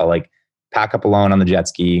better. So I'll like pack up alone on the jet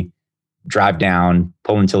ski, drive down,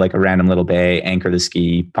 pull into like a random little bay, anchor the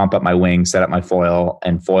ski, pump up my wing, set up my foil,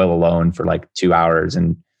 and foil alone for like 2 hours.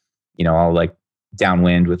 And, I'll like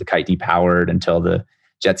downwind with the kite depowered until the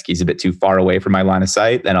jet ski's a bit too far away from my line of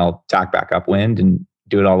sight. Then I'll tack back upwind and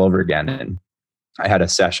do it all over again. And I had a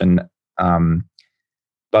session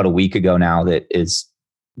about a week ago now that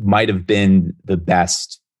might have been the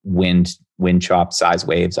best wind chop size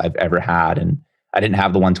waves I've ever had. And I didn't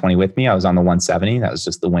have the 120 with me. I was on the 170. That was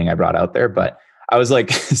just the wing I brought out there. But I was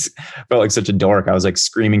like, felt like such a dork. I was like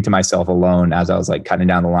screaming to myself alone as I was like cutting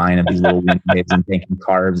down the line of these little wind waves and taking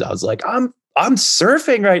carves. I was like, I'm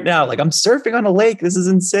surfing right now. Like I'm surfing on a lake. This is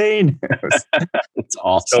insane. It's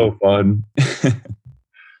awesome. So fun.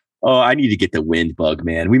 Oh, I need to get the wind bug,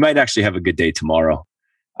 man. We might actually have a good day tomorrow.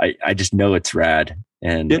 I just know it's rad.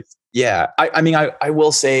 And yeah, I mean, I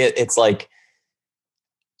will say it's like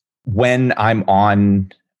when I'm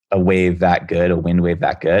on a wave that good, a wind wave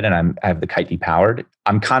that good, and I have the kite depowered,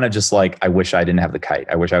 I'm kind of just like, I wish I didn't have the kite.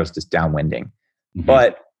 I wish I was just downwinding. Mm-hmm.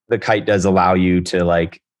 But the kite does allow you to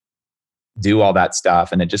like do all that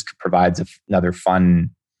stuff, and it just provides another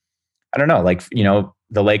fun. I don't know, like,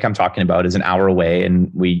 the lake I'm talking about is an hour away,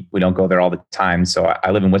 and we don't go there all the time. So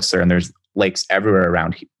I live in Whistler, and there's lakes everywhere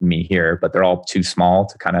around me here, but they're all too small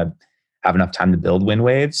to kind of have enough time to build wind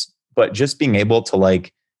waves. But just being able to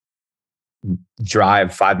like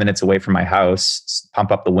drive 5 minutes away from my house,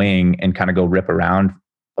 pump up the wing, and kind of go rip around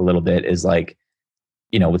a little bit is like,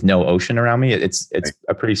 with no ocean around me, it's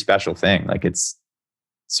a pretty special thing. Like, it's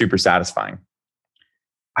super satisfying.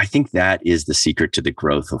 I think that is the secret to the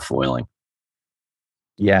growth of foiling.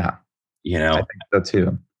 Yeah. I think so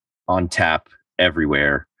too. On tap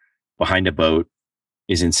everywhere, behind a boat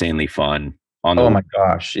is insanely fun. Oh my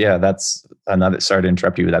gosh. Yeah. That's another, sorry to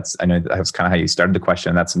interrupt you. I know that was kind of how you started the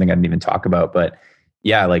question. That's something I didn't even talk about, but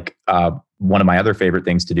yeah, like, one of my other favorite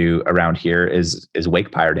things to do around here is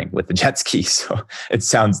wake pirating with the jet ski. So it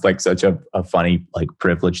sounds like such a funny, like,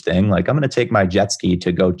 privileged thing. Like, I'm going to take my jet ski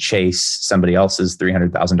to go chase somebody else's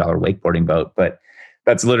 $300,000 wakeboarding boat. But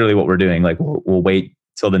that's literally what we're doing. Like, we'll wait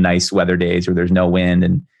till the nice weather days where there's no wind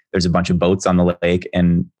and there's a bunch of boats on the lake.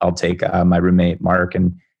 And I'll take my roommate, Mark,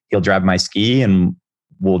 and he'll drive my ski, and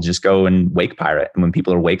we'll just go and wake pirate. And when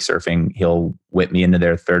people are wake surfing, he'll whip me into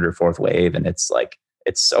their third or fourth wave. And it's like,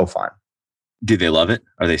 it's so fun. Do they love it?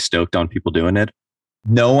 Are they stoked on people doing it?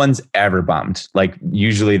 No one's ever bummed. Like,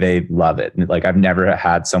 usually they love it. Like, I've never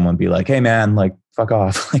had someone be like, hey man, like, fuck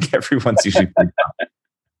off. Like, everyone's usually pretty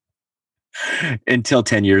until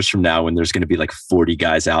 10 years from now, when there's going to be like 40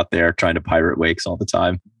 guys out there trying to pirate wakes all the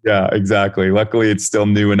time. Yeah, exactly. Luckily, it's still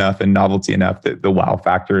new enough and novelty enough that the wow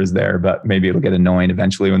factor is there, but maybe it'll get annoying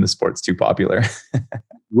eventually when the sport's too popular.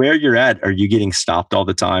 Where you're at, are you getting stopped all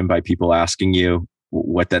the time by people asking you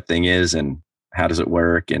what that thing is and how does it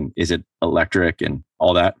work? And is it electric and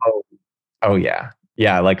all that? Oh yeah.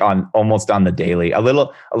 Yeah. Like, almost on the daily, a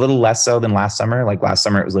little less so than last summer. Like, last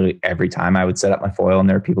summer, it was literally every time I would set up my foil and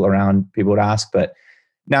there were people around, people would ask, but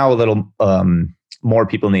now a little, more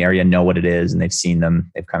people in the area know what it is, and they've seen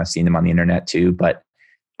them. They've kind of seen them on the internet too, but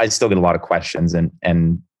I still get a lot of questions.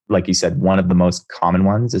 And like you said, one of the most common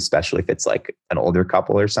ones, especially if it's like an older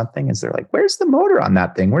couple or something, is they're like, where's the motor on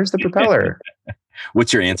that thing? Where's the propeller?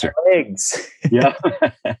 What's your answer? Legs. Yeah.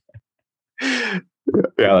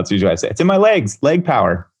 Yeah, that's usually what I say. It's in my legs, leg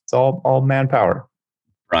power. It's all manpower.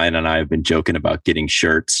 Brian and I have been joking about getting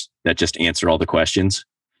shirts that just answer all the questions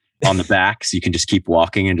on the back. So you can just keep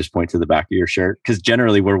walking and just point to the back of your shirt. Because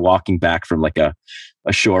generally we're walking back from like a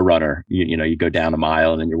shore runner. You go down a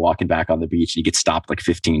mile and then you're walking back on the beach and you get stopped like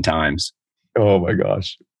 15 times. Oh my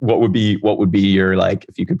gosh. What would be your, like,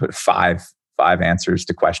 if you could put five answers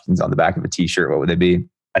to questions on the back of a t-shirt, what would they be?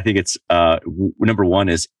 I think it's number one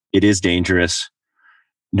is it is dangerous.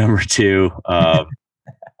 Number two,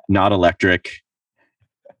 not electric.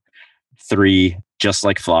 3, just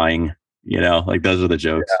like flying. Like, those are the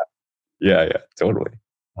jokes. Yeah, totally.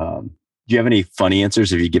 Do you have any funny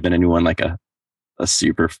answers? Have you given anyone like a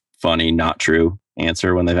super funny, not true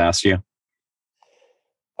answer when they've asked you?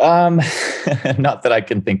 Not that I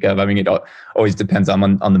can think of. I mean, it always depends on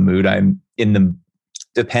the mood I'm in.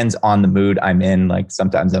 Depends on the mood I'm in. Like,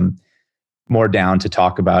 sometimes I'm more down to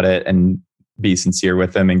talk about it and be sincere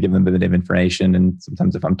with them and give them a bit of information. And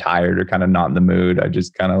sometimes if I'm tired or kind of not in the mood, I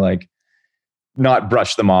just kind of like not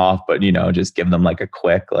brush them off, but just give them like a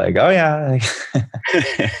quick, like, oh yeah.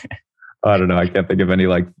 I don't know. I can't think of any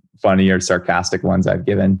like funny or sarcastic ones I've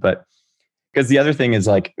given, but because the other thing is,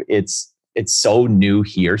 like, it's so new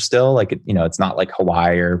here still. Like, it's not like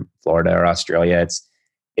Hawaii or Florida or Australia.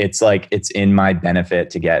 It's like, it's in my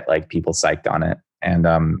benefit to get like people psyched on it. And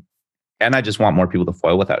I just want more people to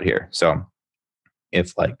foil with out here. So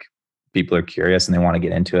if like people are curious and they want to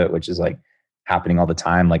get into it, which is like happening all the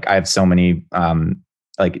time. Like, I have so many Instagram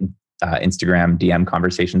DM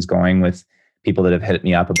conversations going with people that have hit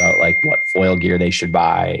me up about like what foil gear they should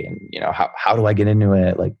buy, and how do I get into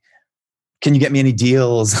it? Like, can you get me any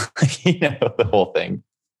deals? The whole thing.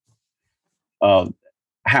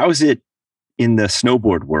 How is it in the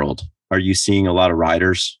snowboard world? Are you seeing a lot of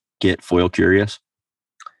riders get foil curious?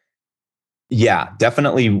 Yeah,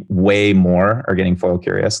 definitely way more are getting foil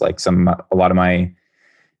curious. Like, a lot of my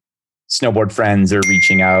snowboard friends are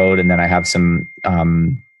reaching out, and then I have some,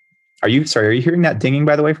 are you hearing that dinging,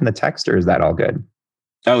 by the way, from the text, or is that all good?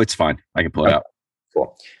 Oh, it's fine. I can pull it out.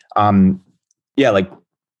 Cool. Yeah, like,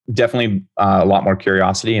 definitely a lot more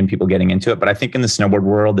curiosity and people getting into it. But I think in the snowboard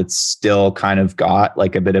world, it's still kind of got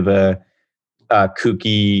like a bit of a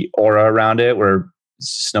kooky aura around it, where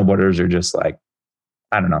snowboarders are just like,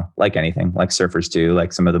 I don't know, like anything, like surfers too.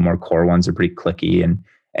 Like, some of the more core ones are pretty cliquey, and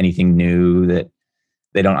anything new that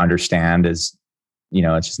they don't understand is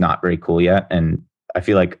it's just not very cool yet. And I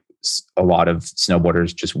feel like a lot of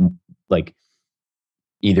snowboarders just like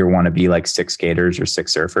either want to be like six skaters or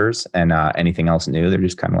six surfers, and anything else new, they're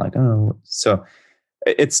just kind of like, oh. So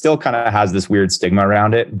it still kind of has this weird stigma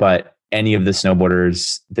around it, but any of the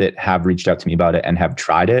snowboarders that have reached out to me about it and have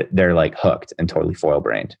tried it, they're like hooked and totally foil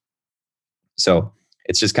brained. So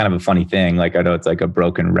it's just kind of a funny thing. Like, I know it's like a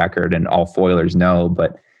broken record and all foilers know,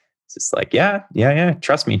 but it's just like, yeah.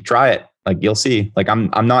 Trust me, try it. Like, you'll see. Like,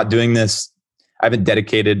 I'm not doing this. I haven't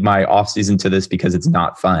dedicated my off season to this because it's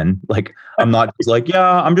not fun. Like, I'm not just like,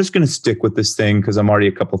 yeah, I'm just going to stick with this thing because I'm already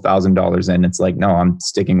a couple $1,000s in. It's like, no, I'm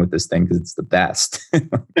sticking with this thing because it's the best.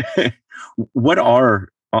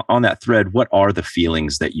 On that thread, what are the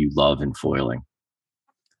feelings that you love in foiling?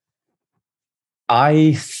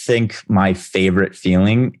 I think my favorite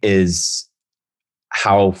feeling is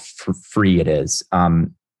how free it is.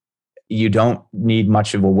 You don't need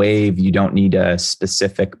much of a wave. You don't need a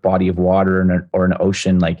specific body of water or an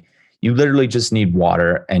ocean. Like, you literally just need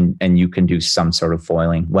water, and you can do some sort of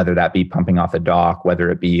foiling, whether that be pumping off a dock,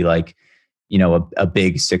 whether it be like, a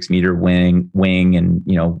big 6 meter wing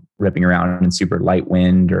and, ripping around in super light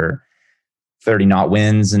wind or 30 knot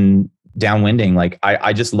winds and downwinding. Like,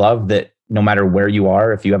 I just love that no matter where you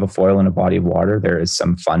are, if you have a foil in a body of water, there is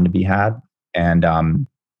some fun to be had. And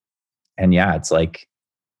yeah, it's like,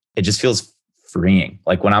 it just feels freeing.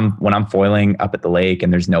 Like when I'm foiling up at the lake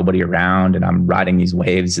and there's nobody around and I'm riding these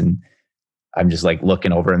waves and I'm just like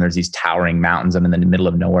looking over and there's these towering mountains. I'm in the middle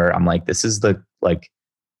of nowhere. I'm like, this is the like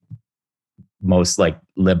most like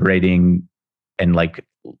liberating, and like,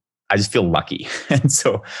 I just feel lucky. And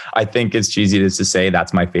so I think, as cheesy as to say,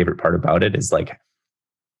 that's my favorite part about it, is like,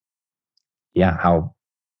 yeah, how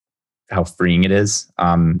freeing it is.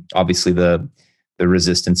 Obviously the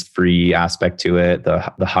resistance free aspect to it,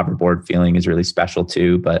 the hoverboard feeling is really special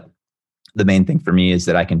too. But the main thing for me is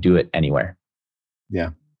that I can do it anywhere.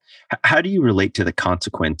 Yeah. How do you relate to the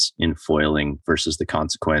consequence in foiling versus the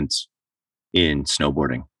consequence in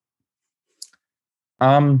snowboarding?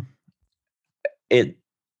 I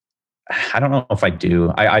don't know if I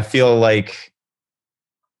do. I feel like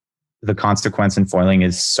the consequence in foiling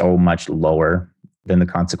is so much lower than the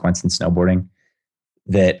consequence in snowboarding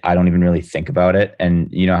that I don't even really think about it.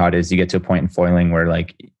 And you know how it is, you get to a point in foiling where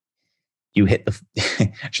like you hit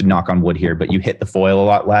I should knock on wood here, but you hit the foil a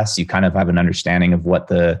lot less. You kind of have an understanding of what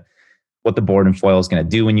the board and foil is going to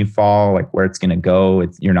do when you fall, like where it's going to go.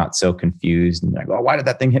 You're not so confused and like, oh, why did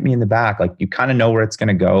that thing hit me in the back? Like, you kind of know where it's going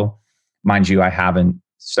to go. Mind you, I haven't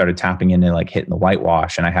started tapping into like hitting the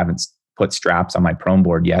whitewash, and I haven't put straps on my prone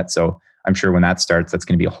board yet. So I'm sure when that starts, that's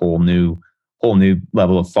going to be a whole new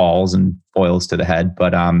level of falls and foils to the head.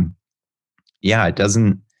 But yeah, it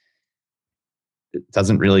doesn't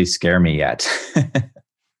really scare me yet.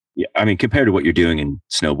 Yeah, I mean, compared to what you're doing in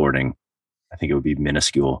snowboarding, I think it would be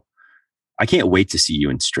minuscule. I can't wait to see you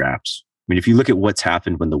in straps. I mean, if you look at what's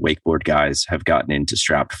happened when the wakeboard guys have gotten into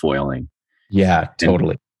strapped foiling. Yeah,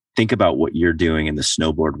 totally. Think about what you're doing in the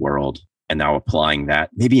snowboard world and now applying that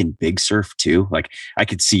maybe in big surf too. Like, I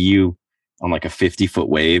could see you on like a 50-foot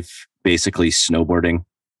wave, basically snowboarding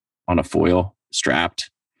on a foil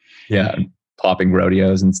strapped. Yeah. Popping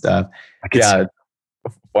rodeos and stuff. Yeah.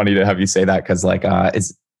 Funny to have you say that, because like,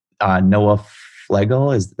 is Noah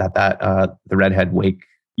Flegel, is that the redhead wake?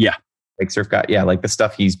 Yeah. Wake surf guy. Yeah. Like, the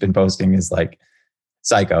stuff he's been posting is like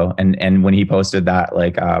psycho. And when he posted that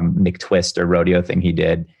like McTwist or rodeo thing he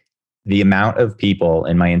did, the amount of people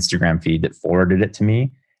in my Instagram feed that forwarded it to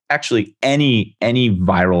me, actually any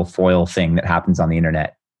viral foil thing that happens on the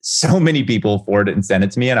internet, so many people forward it and send it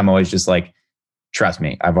to me. And I'm always just like, trust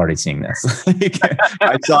me, I've already seen this.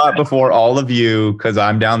 I saw it before all of you, because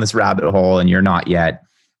I'm down this rabbit hole and you're not yet.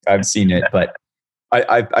 I've seen it. But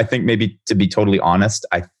I think, maybe to be totally honest,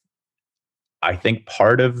 I think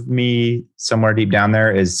part of me somewhere deep down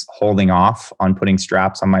there is holding off on putting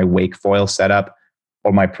straps on my wake foil setup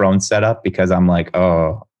or my prone setup, because I'm like,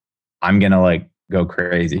 oh, I'm going to like go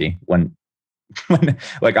crazy when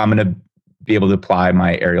like I'm going to be able to apply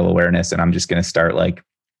my aerial awareness, and I'm just going to start like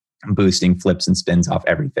boosting flips and spins off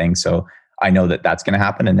everything. So I know that that's going to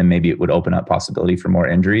happen. And then maybe it would open up possibility for more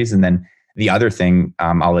injuries. And then the other thing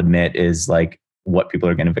I'll admit is like what people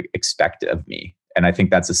are going to expect of me. And I think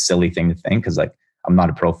that's a silly thing to think, because like, I'm not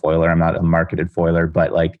a pro foiler, I'm not a marketed foiler,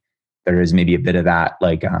 but like there is maybe a bit of that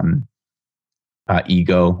like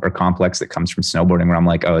ego or complex that comes from snowboarding, where I'm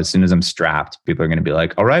like, oh, as soon as I'm strapped, people are going to be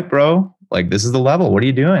like, all right, bro, like this is the level. What are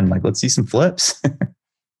you doing? Like, let's see some flips.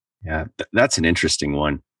 Yeah, that's an interesting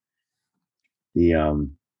one. The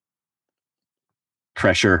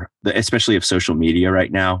pressure, especially of social media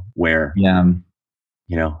right now, where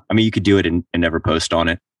I mean, you could do it and never post on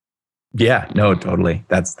it. Yeah, no, totally.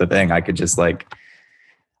 That's the thing. I could just I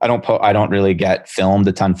don't really get filmed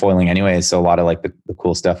a ton foiling anyways. So a lot of like the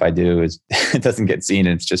cool stuff I do is it doesn't get seen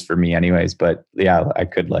and it's just for me anyways. But yeah, I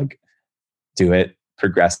could like do it,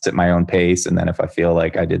 progress at my own pace. And then if I feel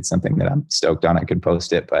like I did something that I'm stoked on, I could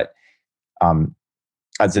post it. But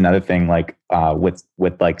that's another thing, like with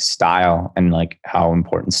like style and like how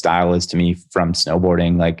important style is to me from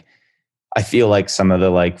snowboarding. Like I feel like some of the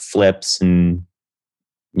like flips and,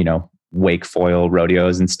 wake foil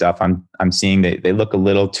rodeos and stuff I'm seeing they look a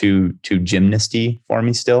little too gymnasty for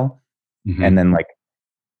me still. Mm-hmm. And then like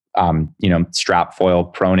strap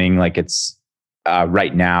foil proning, like it's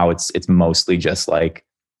right now it's mostly just like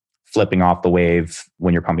flipping off the wave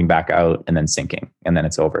when you're pumping back out and then sinking and then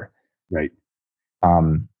it's over. Right.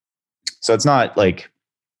 So it's not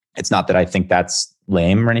that I think that's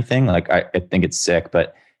lame or anything. Like I think it's sick,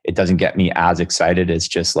 but it doesn't get me as excited as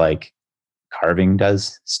just like carving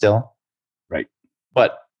does still. Right.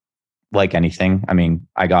 But like anything, I mean,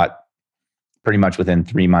 I got pretty much within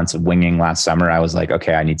 3 months of winging last summer, I was like,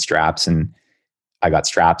 okay, I need straps. And I got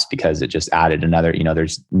straps because it just added another,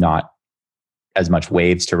 there's not as much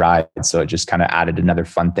waves to ride. So it just kind of added another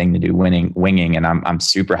fun thing to do winging. And I'm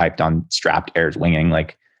super hyped on strapped airs winging.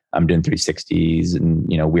 Like I'm doing 360s and,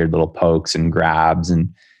 weird little pokes and grabs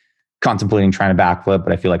and contemplating trying to backflip,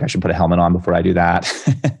 but I feel like I should put a helmet on before I do that.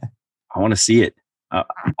 I want to see it.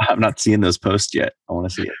 I'm not seeing those posts yet. I want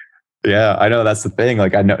to see it. Yeah, I know that's the thing.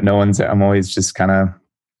 Like I'm always just kind of,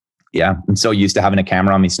 I'm so used to having a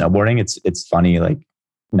camera on me snowboarding. It's funny, like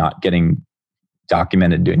not getting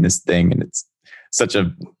documented doing this thing. And it's such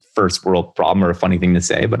a first world problem or a funny thing to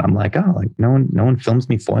say, but I'm like, oh, like no one films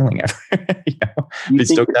me foiling ever. They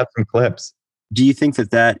still have some clips. Do you think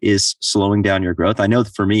that is slowing down your growth? I know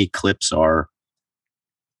for me, clips are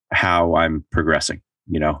how I'm progressing.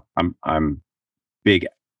 I'm big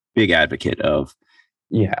advocate of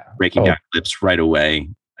breaking down clips right away.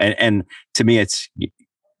 And to me, it's,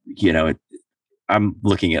 I'm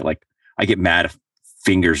looking at like, I get mad if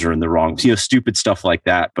fingers are in the wrong, stupid stuff like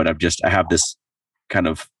that. But I have this kind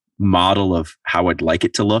of model of how I'd like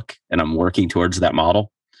it to look. And I'm working towards that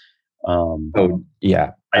model.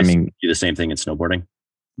 I mean, do the same thing in snowboarding.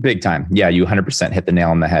 Big time. Yeah. You 100% hit the nail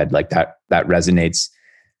on the head. Like that resonates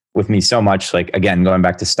with me so much. Like, again, going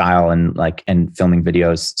back to style and filming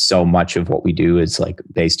videos, so much of what we do is like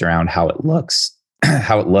based around how it looks.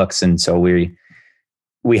 And so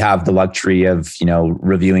we have the luxury of,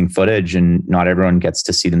 reviewing footage, and not everyone gets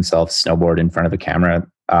to see themselves snowboard in front of a camera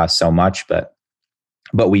so much, but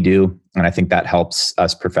we do. And I think that helps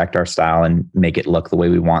us perfect our style and make it look the way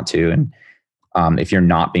we want to. And if you're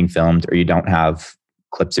not being filmed or you don't have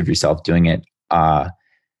clips of yourself doing it,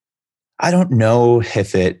 I don't know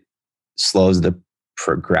if it slows the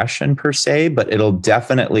progression per se, but it'll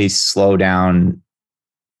definitely slow down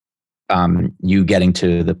you getting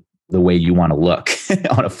to the way you want to look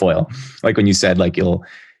on a foil. Like when you said, like you'll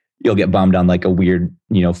get bummed on like a weird,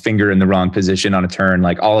 finger in the wrong position on a turn,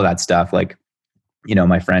 like all of that stuff. Like,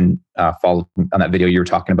 my friend followed on that video you were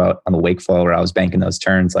talking about on the wake foil where I was banking those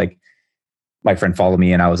turns. Like my friend followed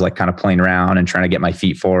me and I was like kind of playing around and trying to get my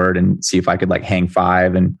feet forward and see if I could like hang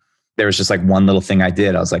five. And there was just like one little thing I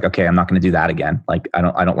did. I was like, okay, I'm not going to do that again. Like, I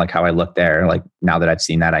don't like how I look there. Like now that I've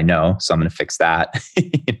seen that, I know, so I'm going to fix that.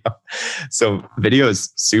 So video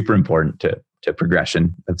is super important to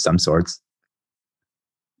progression of some sorts.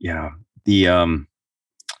 Yeah.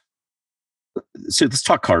 So let's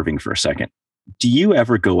talk carving for a second. Do you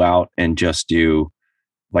ever go out and just do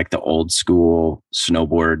like the old school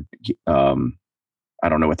snowboard? I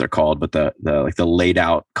don't know what they're called, but the like the laid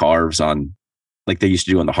out carves on, like they used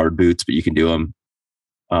to do on the hard boots, but you can do them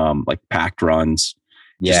like packed runs.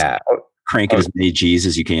 Yeah. Crank it as many G's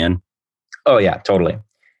as you can. Oh yeah, totally.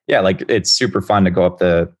 Yeah. Like it's super fun to go up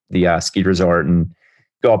the ski resort and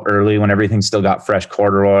go up early when everything's still got fresh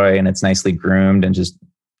corduroy and it's nicely groomed, and just,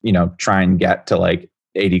 try and get to like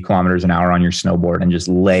 80 kilometers an hour on your snowboard and just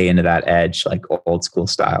lay into that edge, like old school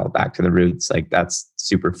style, back to the roots. Like that's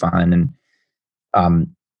super fun.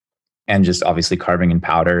 And just obviously carving in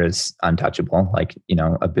powder is untouchable. Like,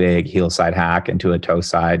 a big heel side hack into a toe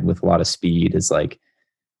side with a lot of speed is like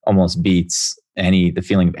almost beats the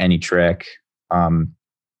feeling of any trick.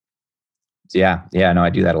 Yeah, no, I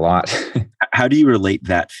do that a lot. How do you relate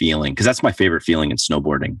that feeling? Because that's my favorite feeling in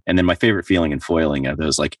snowboarding. And then my favorite feeling in foiling are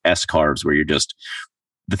those like S carves where you're just,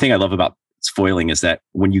 the thing I love about foiling is that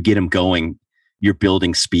when you get them going, you're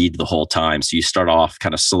building speed the whole time. So you start off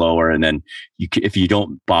kind of slower, and then if you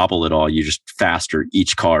don't bobble at all, you just faster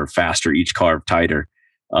each carve tighter.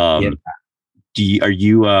 Do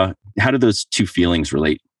How do those two feelings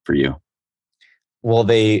relate for you? Well,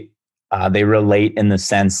 they relate in the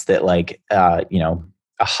sense that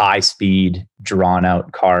a high speed drawn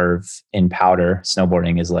out carve in powder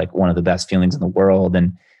snowboarding is like one of the best feelings in the world.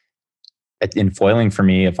 And in foiling for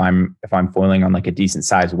me, if I'm foiling on like a decent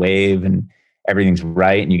sized wave and everything's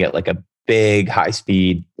right, and you get like a big high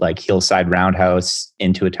speed like hillside roundhouse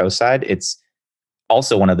into a toe side, it's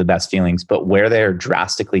also one of the best feelings. But where they're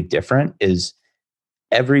drastically different is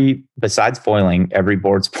besides foiling, every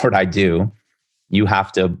board sport I do, you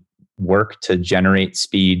have to work to generate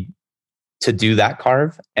speed to do that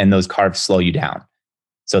carve, and those carves slow you down.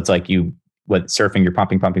 So it's like surfing, you're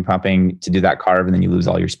pumping to do that carve, and then you lose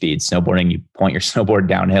all your speed. Snowboarding, you point your snowboard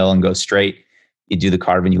downhill and go straight. You do the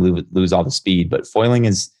carve and you lose all the speed. But foiling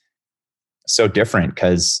is so different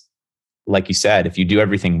because, like you said, if you do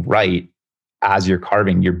everything right as you're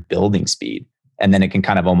carving, you're building speed. And then you can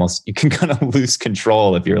kind of lose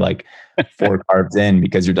control if you're like 4 carves in,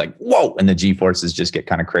 because you're like, whoa, and the G-forces just get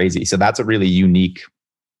kind of crazy. So that's a really unique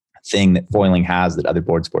thing that foiling has that other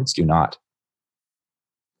board sports do not.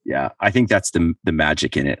 Yeah, I think that's the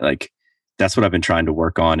magic in it. Like, that's what I've been trying to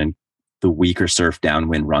work on. And the weaker surf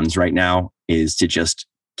downwind runs right now is to just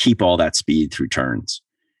keep all that speed through turns.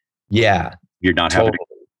 Yeah. You're not having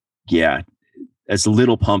as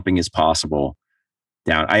little pumping as possible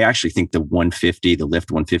down. I actually think the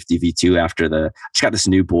lift 150 V2 I just got this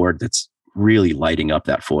new board that's really lighting up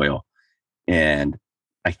that foil. And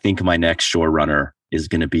I think my next shore runner is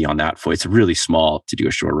going to be on that foil. It's really small to do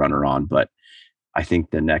a shore runner on, but I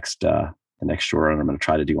think the next shore runner I'm going to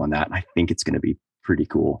try to do on that. And I think it's going to be pretty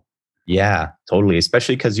cool. Yeah, totally.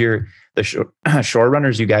 Especially because the shore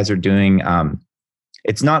runners you guys are doing,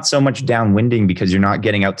 it's not so much downwinding because you're not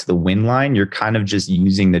getting out to the wind line. You're kind of just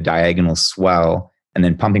using the diagonal swell and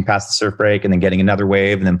then pumping past the surf break and then getting another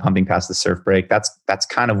wave and then pumping past the surf break. That's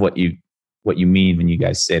kind of what you mean when you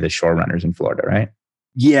guys say the shore runners in Florida, right?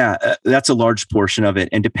 Yeah, that's a large portion of it.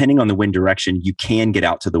 And depending on the wind direction, you can get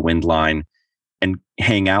out to the wind line and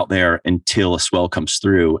hang out there until a swell comes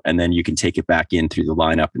through, and then you can take it back in through the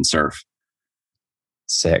lineup and surf.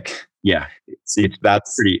 Sick. Yeah. See,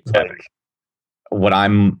 that's pretty epic. What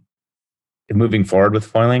I'm moving forward with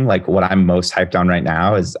foiling, like what I'm most hyped on right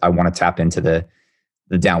now is I want to tap into the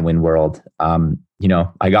downwind world.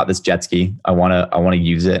 I got this jet ski. I want to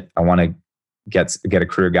use it. I want to get a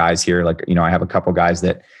crew of guys here. Like, I have a couple guys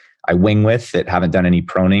that I wing with that haven't done any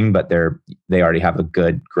proning, but they already have a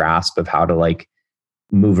good grasp of how to like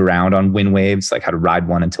move around on wind waves, like how to ride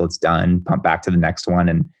one until it's done, pump back to the next one.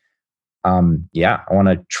 And I want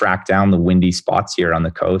to track down the windy spots here on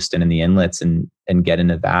the coast and in the inlets and get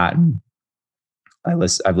into that. And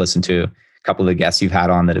I've listened to a couple of the guests you've had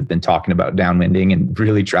on that have been talking about downwinding and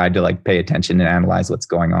really tried to like pay attention and analyze what's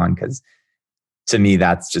going on. Cause to me,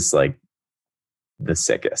 that's just like the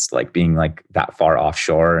sickest, like being like that far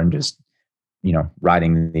offshore and just,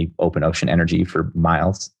 riding the open ocean energy for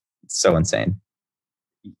miles. It's so insane.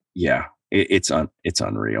 Yeah. It's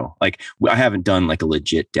unreal. Like, I haven't done like a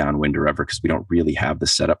legit downwinder ever because we don't really have the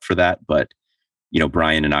setup for that. But,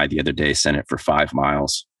 Brian and I the other day sent it for 5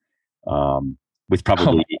 miles with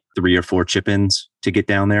probably 3 or 4 chip-ins to get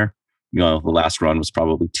down there. The last run was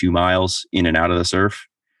probably 2 miles in and out of the surf.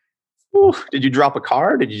 Ooh, did you drop a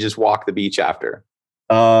car or did you just walk the beach after?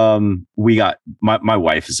 We got, my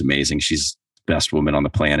wife is amazing. She's the best woman on the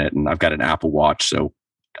planet. And I've got an Apple Watch. So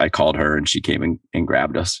I called her and she came and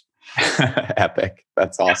grabbed us. Epic.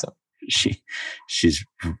 That's awesome. She's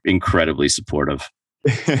incredibly supportive.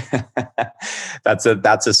 That's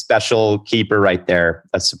a special keeper right there.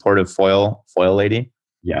 A supportive foil lady.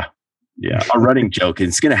 Yeah. A running joke. And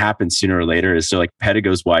it's going to happen sooner or later. Is so like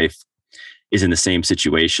Pedigo's wife is in the same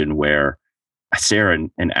situation where Sarah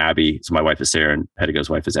and Abby. So my wife is Sarah and Pedigo's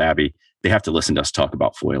wife is Abby. They have to listen to us talk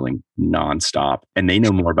about foiling nonstop, and they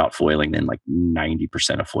know more about foiling than like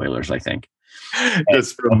 90% of foilers, I think.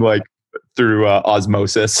 Just from like through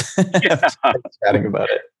osmosis, chatting about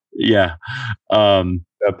it. Yeah.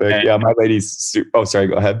 Epic. Yeah, my lady's. Oh, sorry.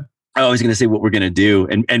 Go ahead. I was going to say what we're going to do,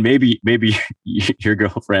 and maybe your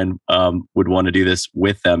girlfriend would want to do this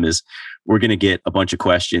with them. Is we're going to get a bunch of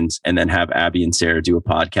questions and then have Abby and Sarah do a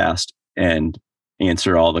podcast and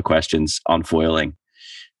answer all the questions on foiling,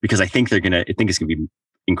 because I think it's going to be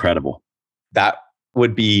incredible. That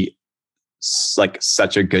would be like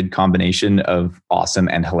such a good combination of awesome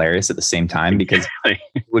and hilarious at the same time, because it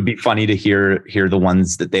would be funny to hear the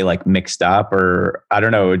ones that they like mixed up, or I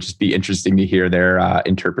don't know, it would just be interesting to hear their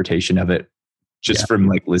interpretation of it from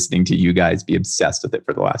like listening to you guys be obsessed with it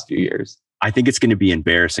for the last few years. I think it's going to be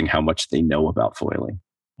embarrassing how much they know about foiling.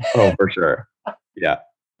 Oh, for sure. Yeah.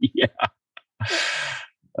 Yeah.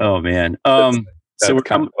 Oh man. So That's we're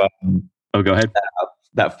kind coming. Oh, go ahead.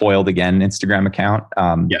 that foiled again Instagram account.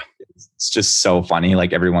 Yeah. It's just so funny.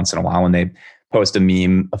 Like every once in a while when they post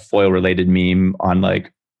a foil related meme on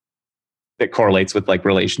like, that correlates with like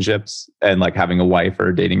relationships and like having a wife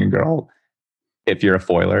or dating a girl. If you're a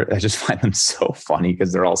foiler, I just find them so funny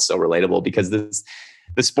because they're all so relatable, because the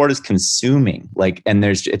sport is consuming, like, and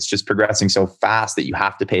it's just progressing so fast that you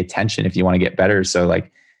have to pay attention if you want to get better. So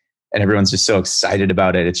like, and everyone's just so excited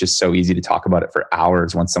about it. It's just so easy to talk about it for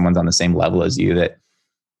hours when someone's on the same level as you, that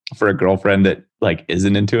for a girlfriend that like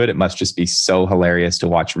isn't into it, it must just be so hilarious to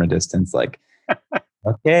watch from a distance. Like,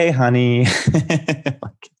 okay, honey.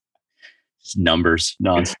 Like, Just numbers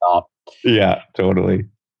nonstop. yeah, totally.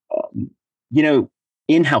 You know,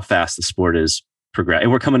 in how fast the sport is progress,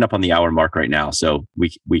 and we're coming up on the hour mark right now, so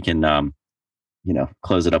we can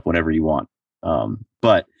close it up whenever you want.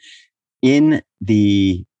 But in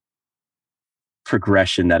the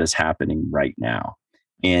progression that is happening right now,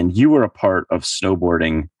 and you were a part of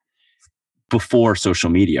snowboarding before social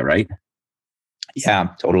media, right? Yeah,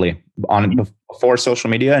 totally. Before social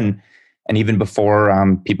media, and even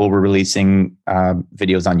before people were releasing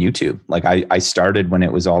videos on YouTube. Like I started when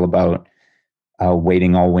it was all about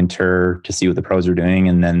waiting all winter to see what the pros are doing,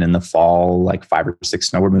 and then in the fall, like 5 or 6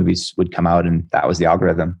 snowboard movies would come out, and that was the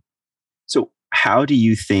algorithm. So, how do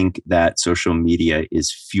you think that social media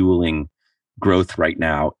is fueling growth right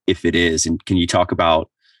now, if it is? And can you talk about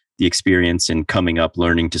the experience in coming up,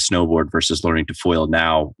 learning to snowboard versus learning to foil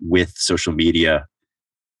now with social media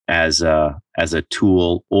as a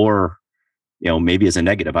tool, or maybe as a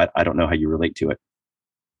negative? I don't know how you relate to it.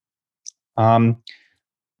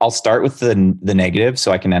 I'll start with the negative,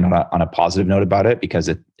 so I can end on a positive note about it, because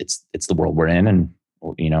it's the world we're in, and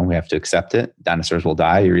we have to accept it. Dinosaurs will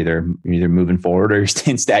die. You're either moving forward or you're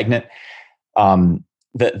staying stagnant.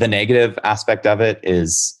 The negative aspect of it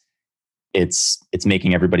is it's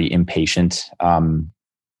making everybody impatient. In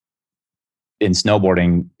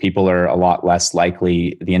snowboarding, people are a lot less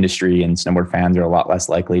likely, the industry and snowboard fans are a lot less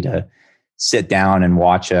likely to sit down and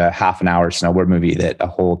watch a half an hour snowboard movie that a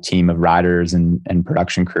whole team of riders and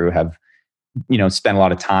production crew have, spent a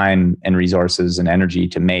lot of time and resources and energy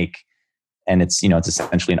to make. And it's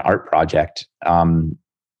essentially an art project.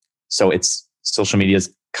 So social media's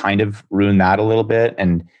kind of ruined that a little bit.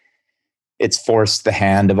 And it's forced the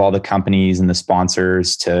hand of all the companies and the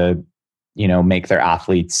sponsors to, make their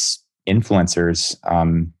athletes influencers.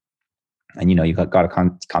 And you've got to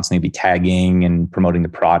constantly be tagging and promoting the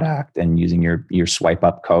product and using your swipe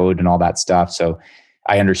up code and all that stuff. So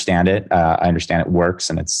I understand it. I understand it works,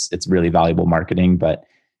 and it's really valuable marketing. But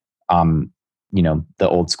the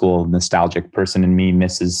old school nostalgic person in me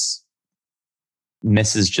misses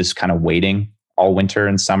just kind of waiting all winter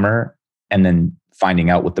and summer, and then finding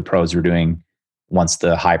out what the pros were doing once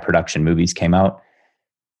the high production movies came out.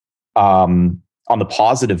 On the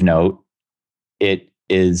positive note, it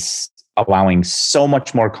is allowing so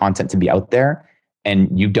much more content to be out there,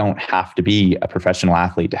 and you don't have to be a professional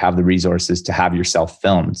athlete to have the resources to have yourself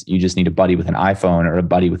filmed. You just need a buddy with an iPhone, or a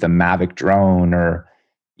buddy with a Mavic drone, or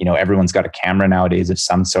everyone's got a camera nowadays of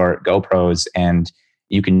some sort, GoPros, and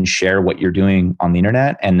you can share what you're doing on the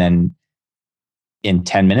internet, and then in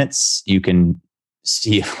 10 minutes you can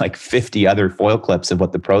see like 50 other foil clips of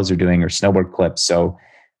what the pros are doing, or snowboard clips. So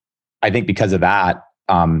I think because of that,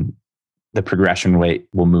 the progression rate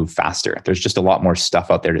will move faster. There's just a lot more stuff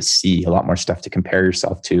out there to see, a lot more stuff to compare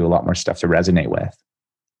yourself to, a lot more stuff to resonate with.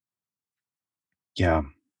 Yeah.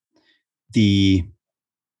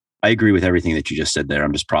 I agree with everything that you just said there.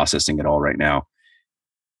 I'm just processing it all right now.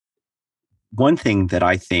 One thing that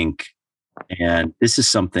I think, and this is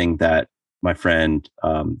something that my friend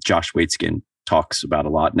Josh Waitskin talks about a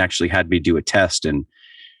lot, and actually had me do a test, and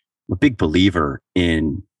I'm a big believer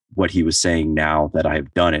in what he was saying now that I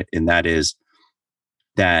have done it. And that is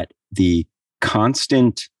that the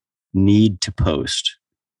constant need to post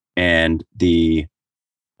and the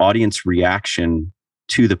audience reaction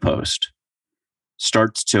to the post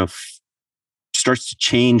starts to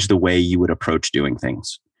change the way you would approach doing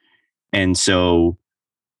things. And so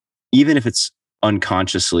even if it's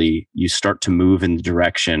unconsciously, you start to move in the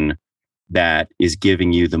direction that is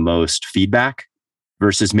giving you the most feedback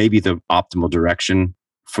versus maybe the optimal direction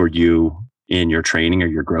for you in your training or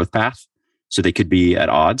your growth path. So they could be at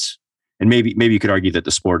odds. And maybe you could argue that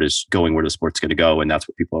the sport is going where the sport's going to go, and that's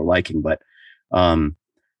what people are liking. But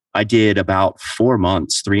I did about 4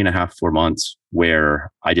 months, 3.5, 4 months, where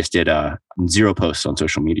I just did 0 posts on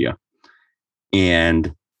social media.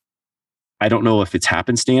 And I don't know if it's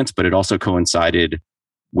happenstance, but it also coincided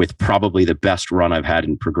with probably the best run I've had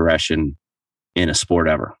in progression in a sport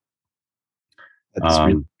ever. That's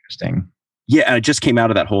really interesting. Yeah, and I just came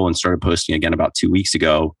out of that hole and started posting again about 2 weeks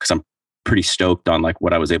ago because I'm pretty stoked on like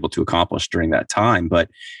what I was able to accomplish during that time. But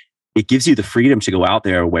it gives you the freedom to go out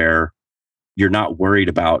there where you're not worried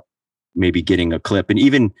about maybe getting a clip. And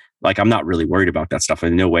even like, I'm not really worried about that stuff.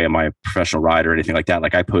 In no way am I a professional rider or anything like that.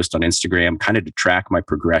 Like I post on Instagram kind of to track my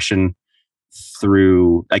progression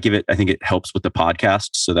through, I think it helps with the podcast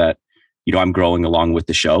so that, I'm growing along with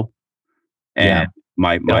the show. And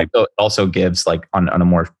it also gives like on a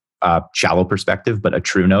more shallow perspective, but a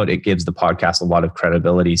true note, it gives the podcast a lot of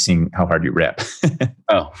credibility seeing how hard you rip.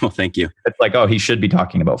 Oh, well, thank you. It's like, oh, he should be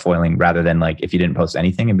talking about foiling rather than like, if you didn't post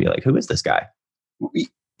anything and be like, who is this guy?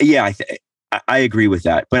 Yeah, I agree with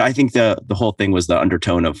that. But I think the whole thing was the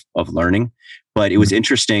undertone of learning. But it was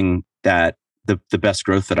interesting that the best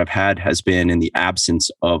growth that I've had has been in the absence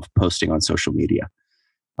of posting on social media.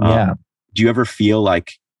 Do you ever feel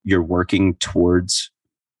like you're working towards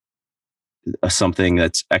something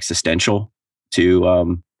that's existential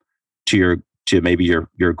to maybe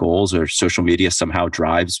your goals, or social media somehow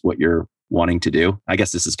drives what you're wanting to do? I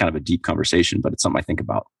guess this is kind of a deep conversation, but it's something I think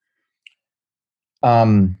about.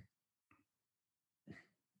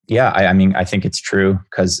 Yeah, I mean, I think it's true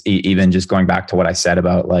because even just going back to what I said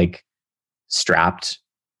about like strapped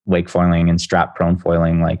wake foiling and strapped prone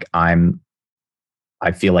foiling, like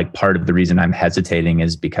I feel like part of the reason I'm hesitating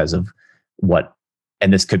is because of what,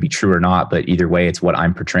 and this could be true or not, but either way, it's what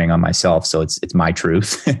I'm portraying on myself. So it's my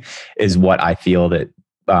truth is what I feel that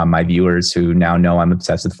my viewers who now know I'm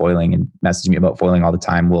obsessed with foiling and message me about foiling all the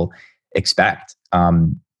time will expect.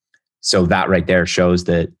 So that right there shows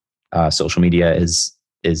that social media is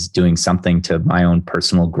doing something to my own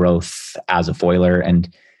personal growth as a foiler, and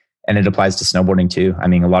it applies to snowboarding too. I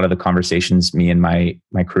mean, a lot of the conversations me and my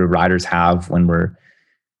crew of riders have when we're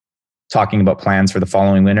talking about plans for the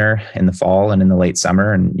following winter in the fall and in the late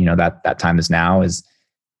summer, and that time is now, is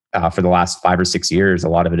for the last 5 or 6 years, a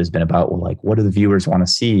lot of it has been about, well, like, what do the viewers want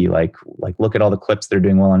to see? Like look at all the clips they're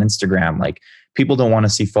doing well on Instagram. Like, people don't want to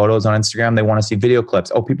see photos on Instagram. They want to see video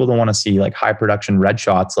clips. Oh, people don't want to see like high production red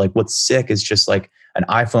shots. Like, what's sick is just like an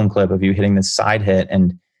iPhone clip of you hitting this side hit.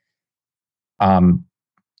 And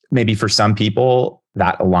maybe for some people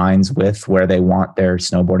that aligns with where they want their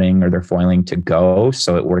snowboarding or their foiling to go,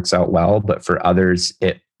 so it works out well. But for others,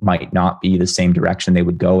 it might not be the same direction they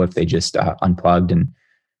would go if they just unplugged and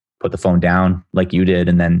put the phone down like you did,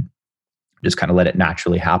 and then just kind of let it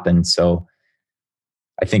naturally happen. So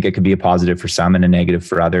I think it could be a positive for some and a negative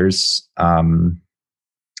for others.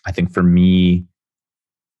 I think for me,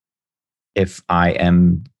 if I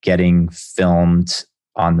am getting filmed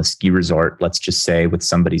on the ski resort, let's just say with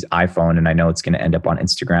somebody's iPhone, and I know it's going to end up on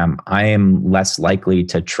Instagram, I am less likely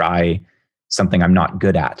to try something I'm not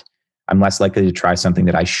good at. I'm less likely to try something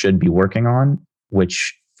that I should be working on,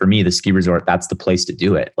 which for me, the ski resort, that's the place to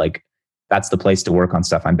do it. Like, that's the place to work on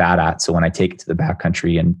stuff I'm bad at. So when I take it to the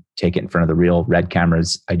backcountry and take it in front of the real red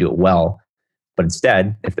cameras, I do it well. But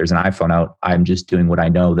instead, if there's an iPhone out, I'm just doing what I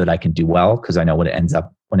know that I can do well, because I know when it ends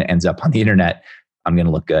up on the internet, I'm going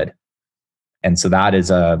to look good. And so that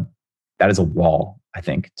is a wall, I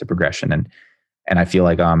think, to progression. And I feel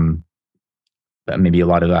like maybe a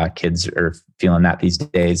lot of kids are feeling that these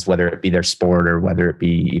days, whether it be their sport or whether it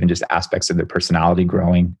be even just aspects of their personality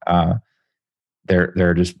growing.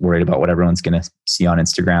 They're just worried about what everyone's going to see on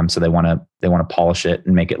Instagram, so they want to polish it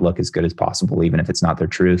and make it look as good as possible, even if it's not their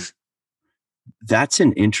truth. That's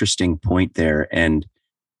an interesting point there, and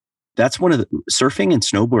that's one of the surfing and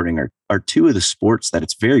snowboarding are two of the sports that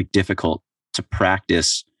it's very difficult to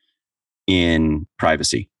practice in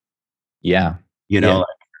privacy. Yeah. Like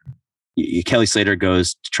Kelly Slater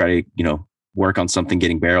goes to try to, work on something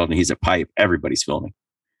getting barreled, and he's a pipe. Everybody's filming.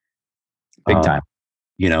 Big time.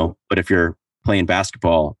 But if you're playing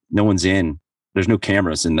basketball, no one's in. There's no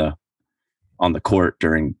cameras on the court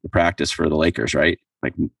during the practice for the Lakers, right?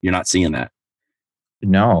 Like, you're not seeing that.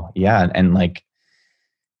 No. Yeah. And like,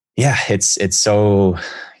 yeah, it's so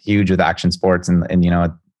huge with action sports. And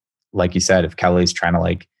like you said, if Kelly's trying to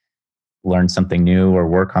like learn something new or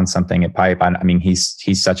work on something at pipe, I mean, he's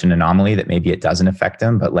such an anomaly that maybe it doesn't affect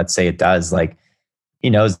him, but let's say it does. Like, he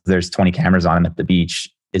knows there's 20 cameras on him at the beach.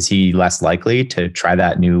 Is he less likely to try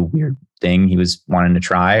that new weird thing he was wanting to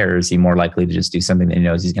try? Or is he more likely to just do something that he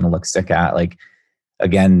knows he's going to look sick at? Like,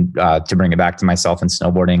 again, to bring it back to myself and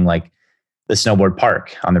snowboarding, like the snowboard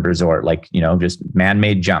park on the resort, like, just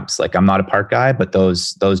man-made jumps. Like, I'm not a park guy, but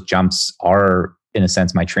those jumps are, in a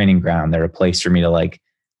sense, my training ground. They're a place for me to like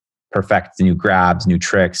perfect new grabs, new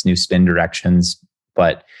tricks, new spin directions.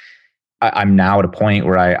 But I'm now at a point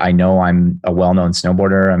where I know I'm a well-known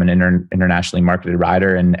snowboarder. I'm an internationally marketed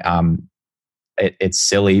rider. And it's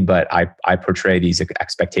silly, but I portray these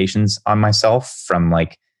expectations on myself from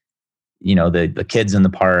like, the kids in the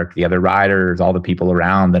park, the other riders, all the people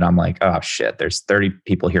around, that I'm like, oh shit, there's 30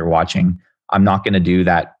 people here watching. I'm not going to do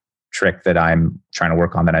that trick that I'm trying to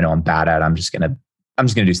work on that I know I'm bad at. I'm just going to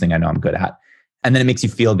do something I know I'm good at. And then it makes you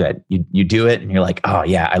feel good. You do it and you're like, oh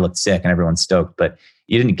yeah, I looked sick, and everyone's stoked, but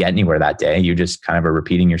you didn't get anywhere that day. You just kind of are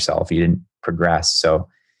repeating yourself. You didn't progress. So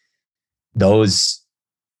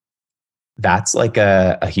that's like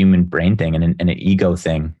a human brain thing and an ego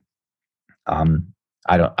thing.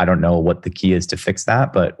 I don't know what the key is to fix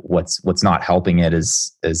that, but what's not helping it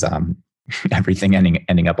is everything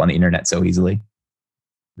ending up on the internet so easily.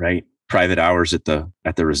 Right. Private hours at the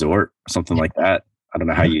resort, something like that. I don't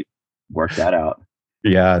know how you work that out.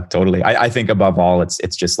 Yeah, totally. I think above all,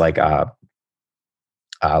 it's just like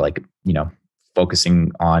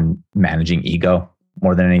focusing on managing ego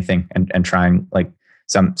more than anything, and trying, like,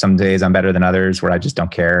 some days I'm better than others where I just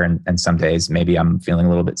don't care, and some days maybe I'm feeling a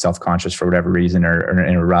little bit self-conscious for whatever reason, or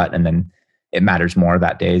in a rut, and then it matters more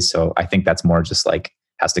that day. So I think that's more just like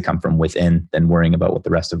has to come from within than worrying about what the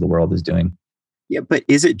rest of the world is doing. Yeah, but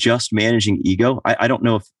is it just managing ego? I don't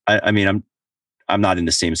know if I mean I'm not in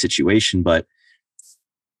the same situation, but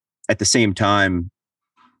at the same time,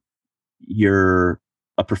 you're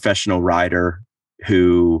a professional rider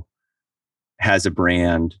who has a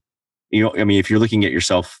brand. I mean, if you're looking at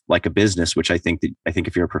yourself like a business, which I think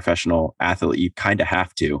if you're a professional athlete, you kind of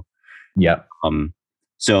have to. Yeah.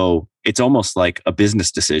 So it's almost like a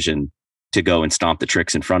business decision to go and stomp the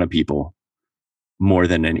tricks in front of people more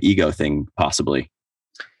than an ego thing, possibly.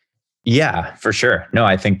 Yeah, for sure. No,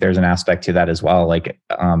 I think there's an aspect to that as well. Like,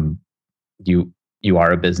 you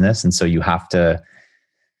are a business, and so you have to.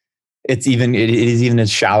 It is even as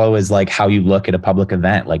shallow as like how you look at a public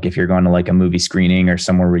event. Like if you're going to like a movie screening or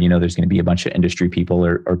somewhere where there's going to be a bunch of industry people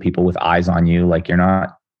or people with eyes on you, like you're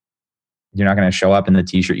not going to show up in the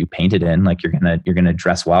t-shirt you painted in. Like you're going to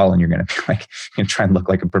dress well, and you're going to be like, you're try and look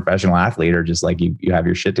like a professional athlete, or just like you have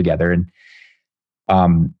your shit together. And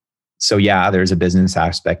so yeah, there's a business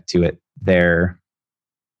aspect to it there.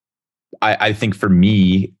 I think for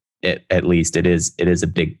me, at least it is a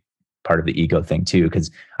big part of the ego thing too, because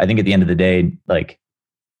I think at the end of the day, like,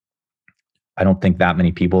 I don't think that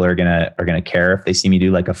many people are gonna care if they see me do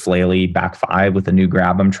like a flaily back five with a new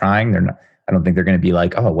grab I'm trying. I don't think they're gonna be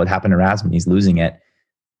like, oh, what happened to Rasman? He's losing it.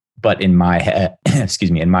 But in my head,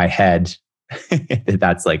 in my head,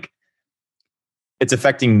 that's like, it's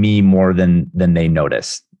affecting me more than they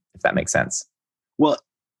notice, if that makes sense. Well,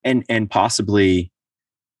 and possibly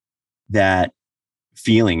that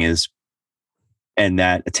feeling is, and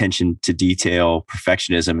that attention to detail,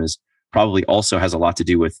 perfectionism is probably also has a lot to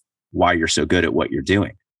do with why you're so good at what you're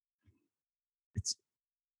doing. It's,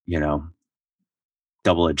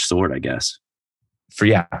 double-edged sword, I guess. For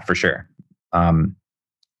sure.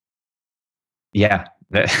 Yeah,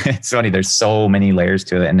 it's funny. There's so many layers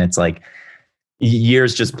to it, and it's like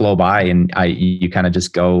years just blow by, and you kind of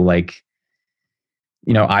just go like,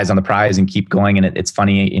 eyes on the prize and keep going. And it's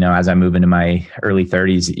funny, as I move into my early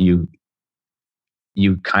 30s,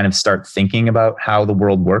 you kind of start thinking about how the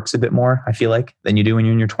world works a bit more, I feel like, than you do when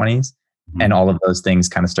you're in your 20s. Mm-hmm. And all of those things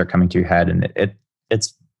kind of start coming to your head. And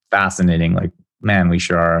it's fascinating. Like, man, we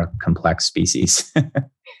sure are a complex species.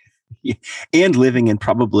 Yeah. And living in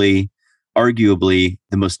probably arguably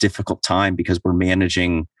the most difficult time, because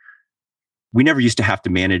we never used to have to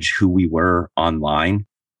manage who we were online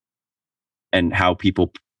and how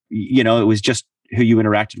people, it was just who you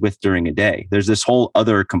interacted with during a day. There's this whole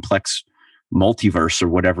other complex multiverse, or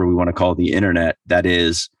whatever we want to call the internet, that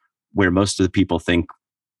is where most of the people think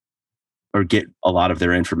or get a lot of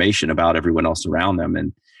their information about everyone else around them.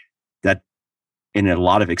 And that, in a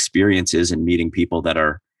lot of experiences and meeting people that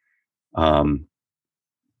are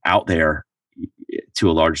out there to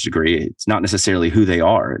a large degree, it's not necessarily who they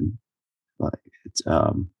are. And it's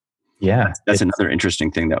that's another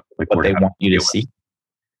interesting thing that like what they want you to see.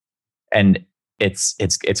 And it's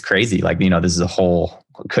crazy. Like, this is a whole,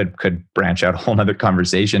 could branch out a whole nother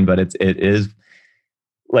conversation, but it is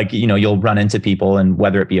like, you'll run into people, and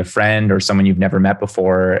whether it be a friend or someone you've never met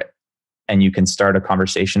before, and you can start a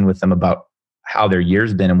conversation with them about how their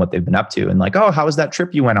year's been and what they've been up to. And like, oh, how was that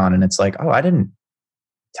trip you went on? And it's like, oh, I didn't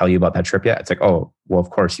tell you about that trip yet. It's like, oh, well, of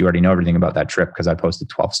course you already know everything about that trip because I posted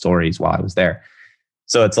 12 stories while I was there.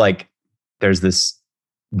 So it's like, there's this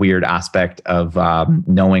weird aspect of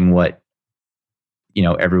knowing what,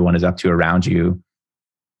 everyone is up to around you,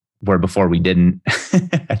 where before we didn't.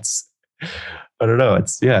 I don't know.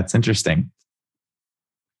 It's interesting.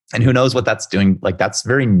 And who knows what that's doing? Like, that's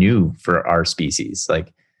very new for our species.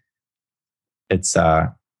 Like, it's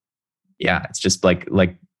yeah, it's just like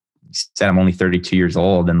you said, I'm only 32 years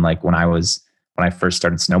old. And like when I first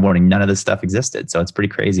started snowboarding, none of this stuff existed. So it's pretty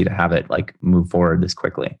crazy to have it like move forward this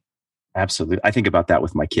quickly. Absolutely. I think about that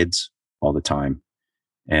with my kids all the time.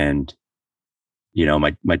 And, you know,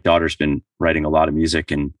 my daughter's been writing a lot of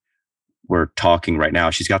music, and we're talking right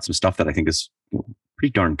now. She's got some stuff that I think is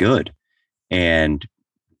pretty darn good. And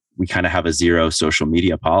we kind of have a zero social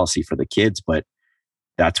media policy for the kids, but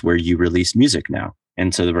that's where you release music now.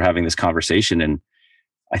 And so we're having this conversation, and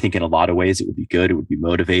I think in a lot of ways it would be good. It would be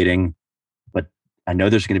motivating, but I know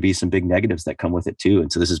there's going to be some big negatives that come with it too.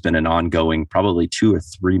 And so this has been an ongoing, probably 2 or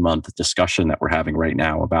 3 month discussion that we're having right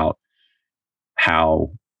now about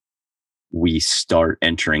how we start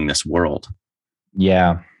entering this world.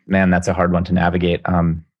 Yeah, man, that's a hard one to navigate.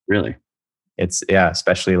 Really? It's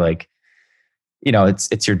especially like, you know,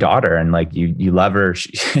 it's your daughter, and like you love her.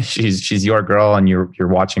 She's your girl, and you're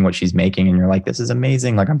watching what she's making, and you're like, this is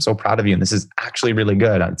amazing. Like, I'm so proud of you. And this is actually really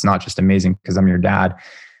good. It's not just amazing because I'm your dad,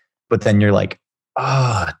 but then you're like,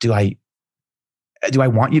 do I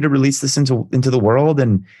want you to release this into the world?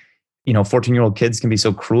 And, you know, 14-year-old kids can be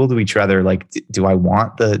so cruel to each other. Like, do I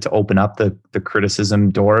want to open up the criticism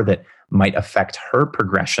door that might affect her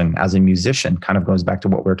progression as a musician? Kind of goes back to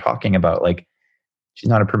what we're talking about. Like, she's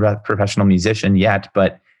not a professional musician yet,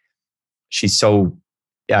 but she's so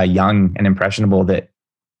young and impressionable that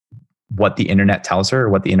what the internet tells her, or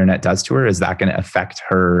what the internet does to her, is that going to affect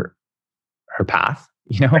her path?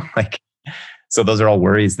 You know, like, so those are all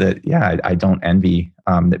worries that, I don't envy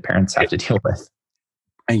that parents have to deal with.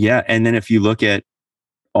 Yeah. And then if you look at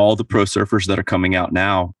all the pro surfers that are coming out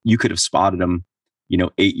now, you could have spotted them, you know,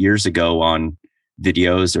 8 years ago on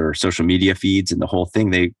videos or social media feeds and the whole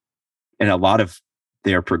thing. And a lot of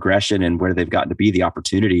their progression and where they've gotten to be, the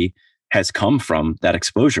opportunity has come from that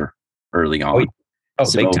exposure early on.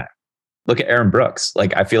 So, big time. Look at Erin Brooks.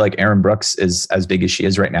 Like, I feel like Erin Brooks is as big as she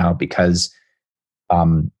is right now because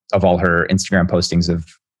of all her Instagram postings of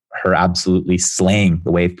her absolutely slaying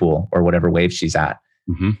the wave pool or whatever wave she's at.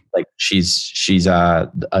 Mm-hmm. Like, she's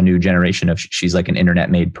a new generation of, she's like an internet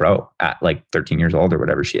made pro at like 13 years old or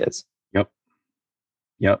whatever she is.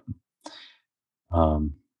 Yep. Well,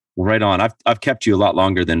 right on. I've kept you a lot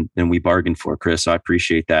longer than we bargained for, Chris. So I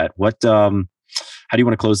appreciate that. What, how do you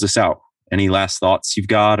want to close this out? Any last thoughts you've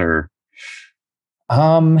got, or?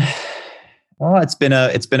 Well, it's been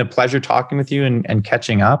a pleasure talking with you and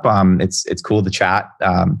catching up. It's cool to chat.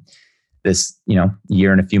 This, you know,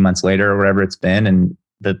 year and a few months later or whatever it's been, and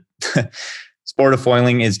the sport of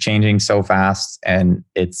foiling is changing so fast, and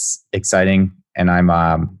it's exciting. And I'm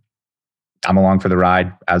along for the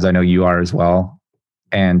ride, as I know you are as well.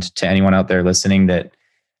 And to anyone out there listening that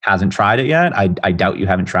hasn't tried it yet, I doubt you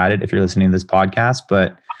haven't tried it if you're listening to this podcast,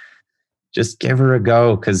 but just give her a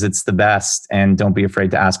go because it's the best. And don't be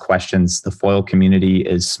afraid to ask questions. The foil community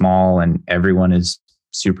is small and everyone is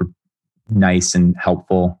super nice and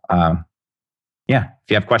helpful. If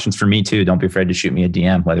you have questions for me too, don't be afraid to shoot me a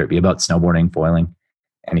DM, whether it be about snowboarding, foiling,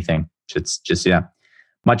 anything. It's just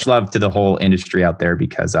much love to the whole industry out there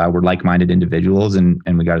because we're like-minded individuals and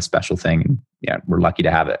we got a special thing. And we're lucky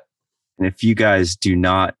to have it. And if you guys do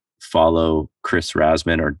not follow Chris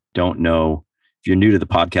Rasman or don't know, if you're new to the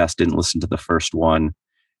podcast, didn't listen to the first one,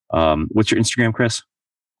 what's your Instagram, Chris?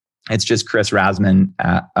 It's just Chris Rasman.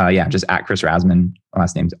 Just at Chris Rasman.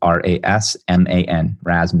 Last name's Rasman,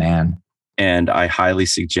 Rasman. And I highly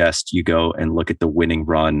suggest you go and look at the winning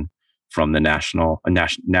run from the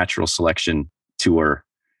natural selection tour,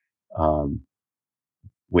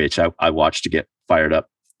 which I watched to get fired up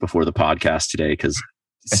before the podcast today because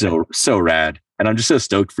it's so rad. And I'm just so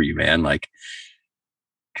stoked for you, man. Like,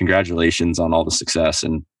 congratulations on all the success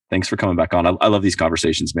and thanks for coming back on. I love these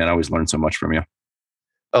conversations, man. I always learn so much from you.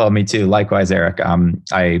 Oh, me too. Likewise, Eric.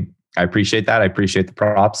 I appreciate that. I appreciate the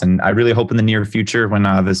props. And I really hope in the near future when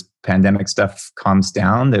this pandemic stuff calms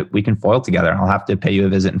down that we can foil together. I'll have to pay you a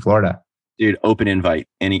visit in Florida. Dude, open invite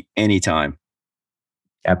anytime.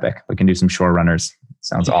 Epic. We can do some shore runners.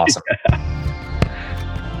 Sounds awesome.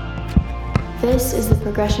 This is the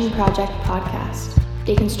Progression Project podcast,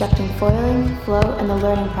 deconstructing foiling, flow, and the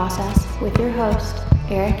learning process with your host,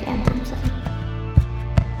 Eric Antonsen.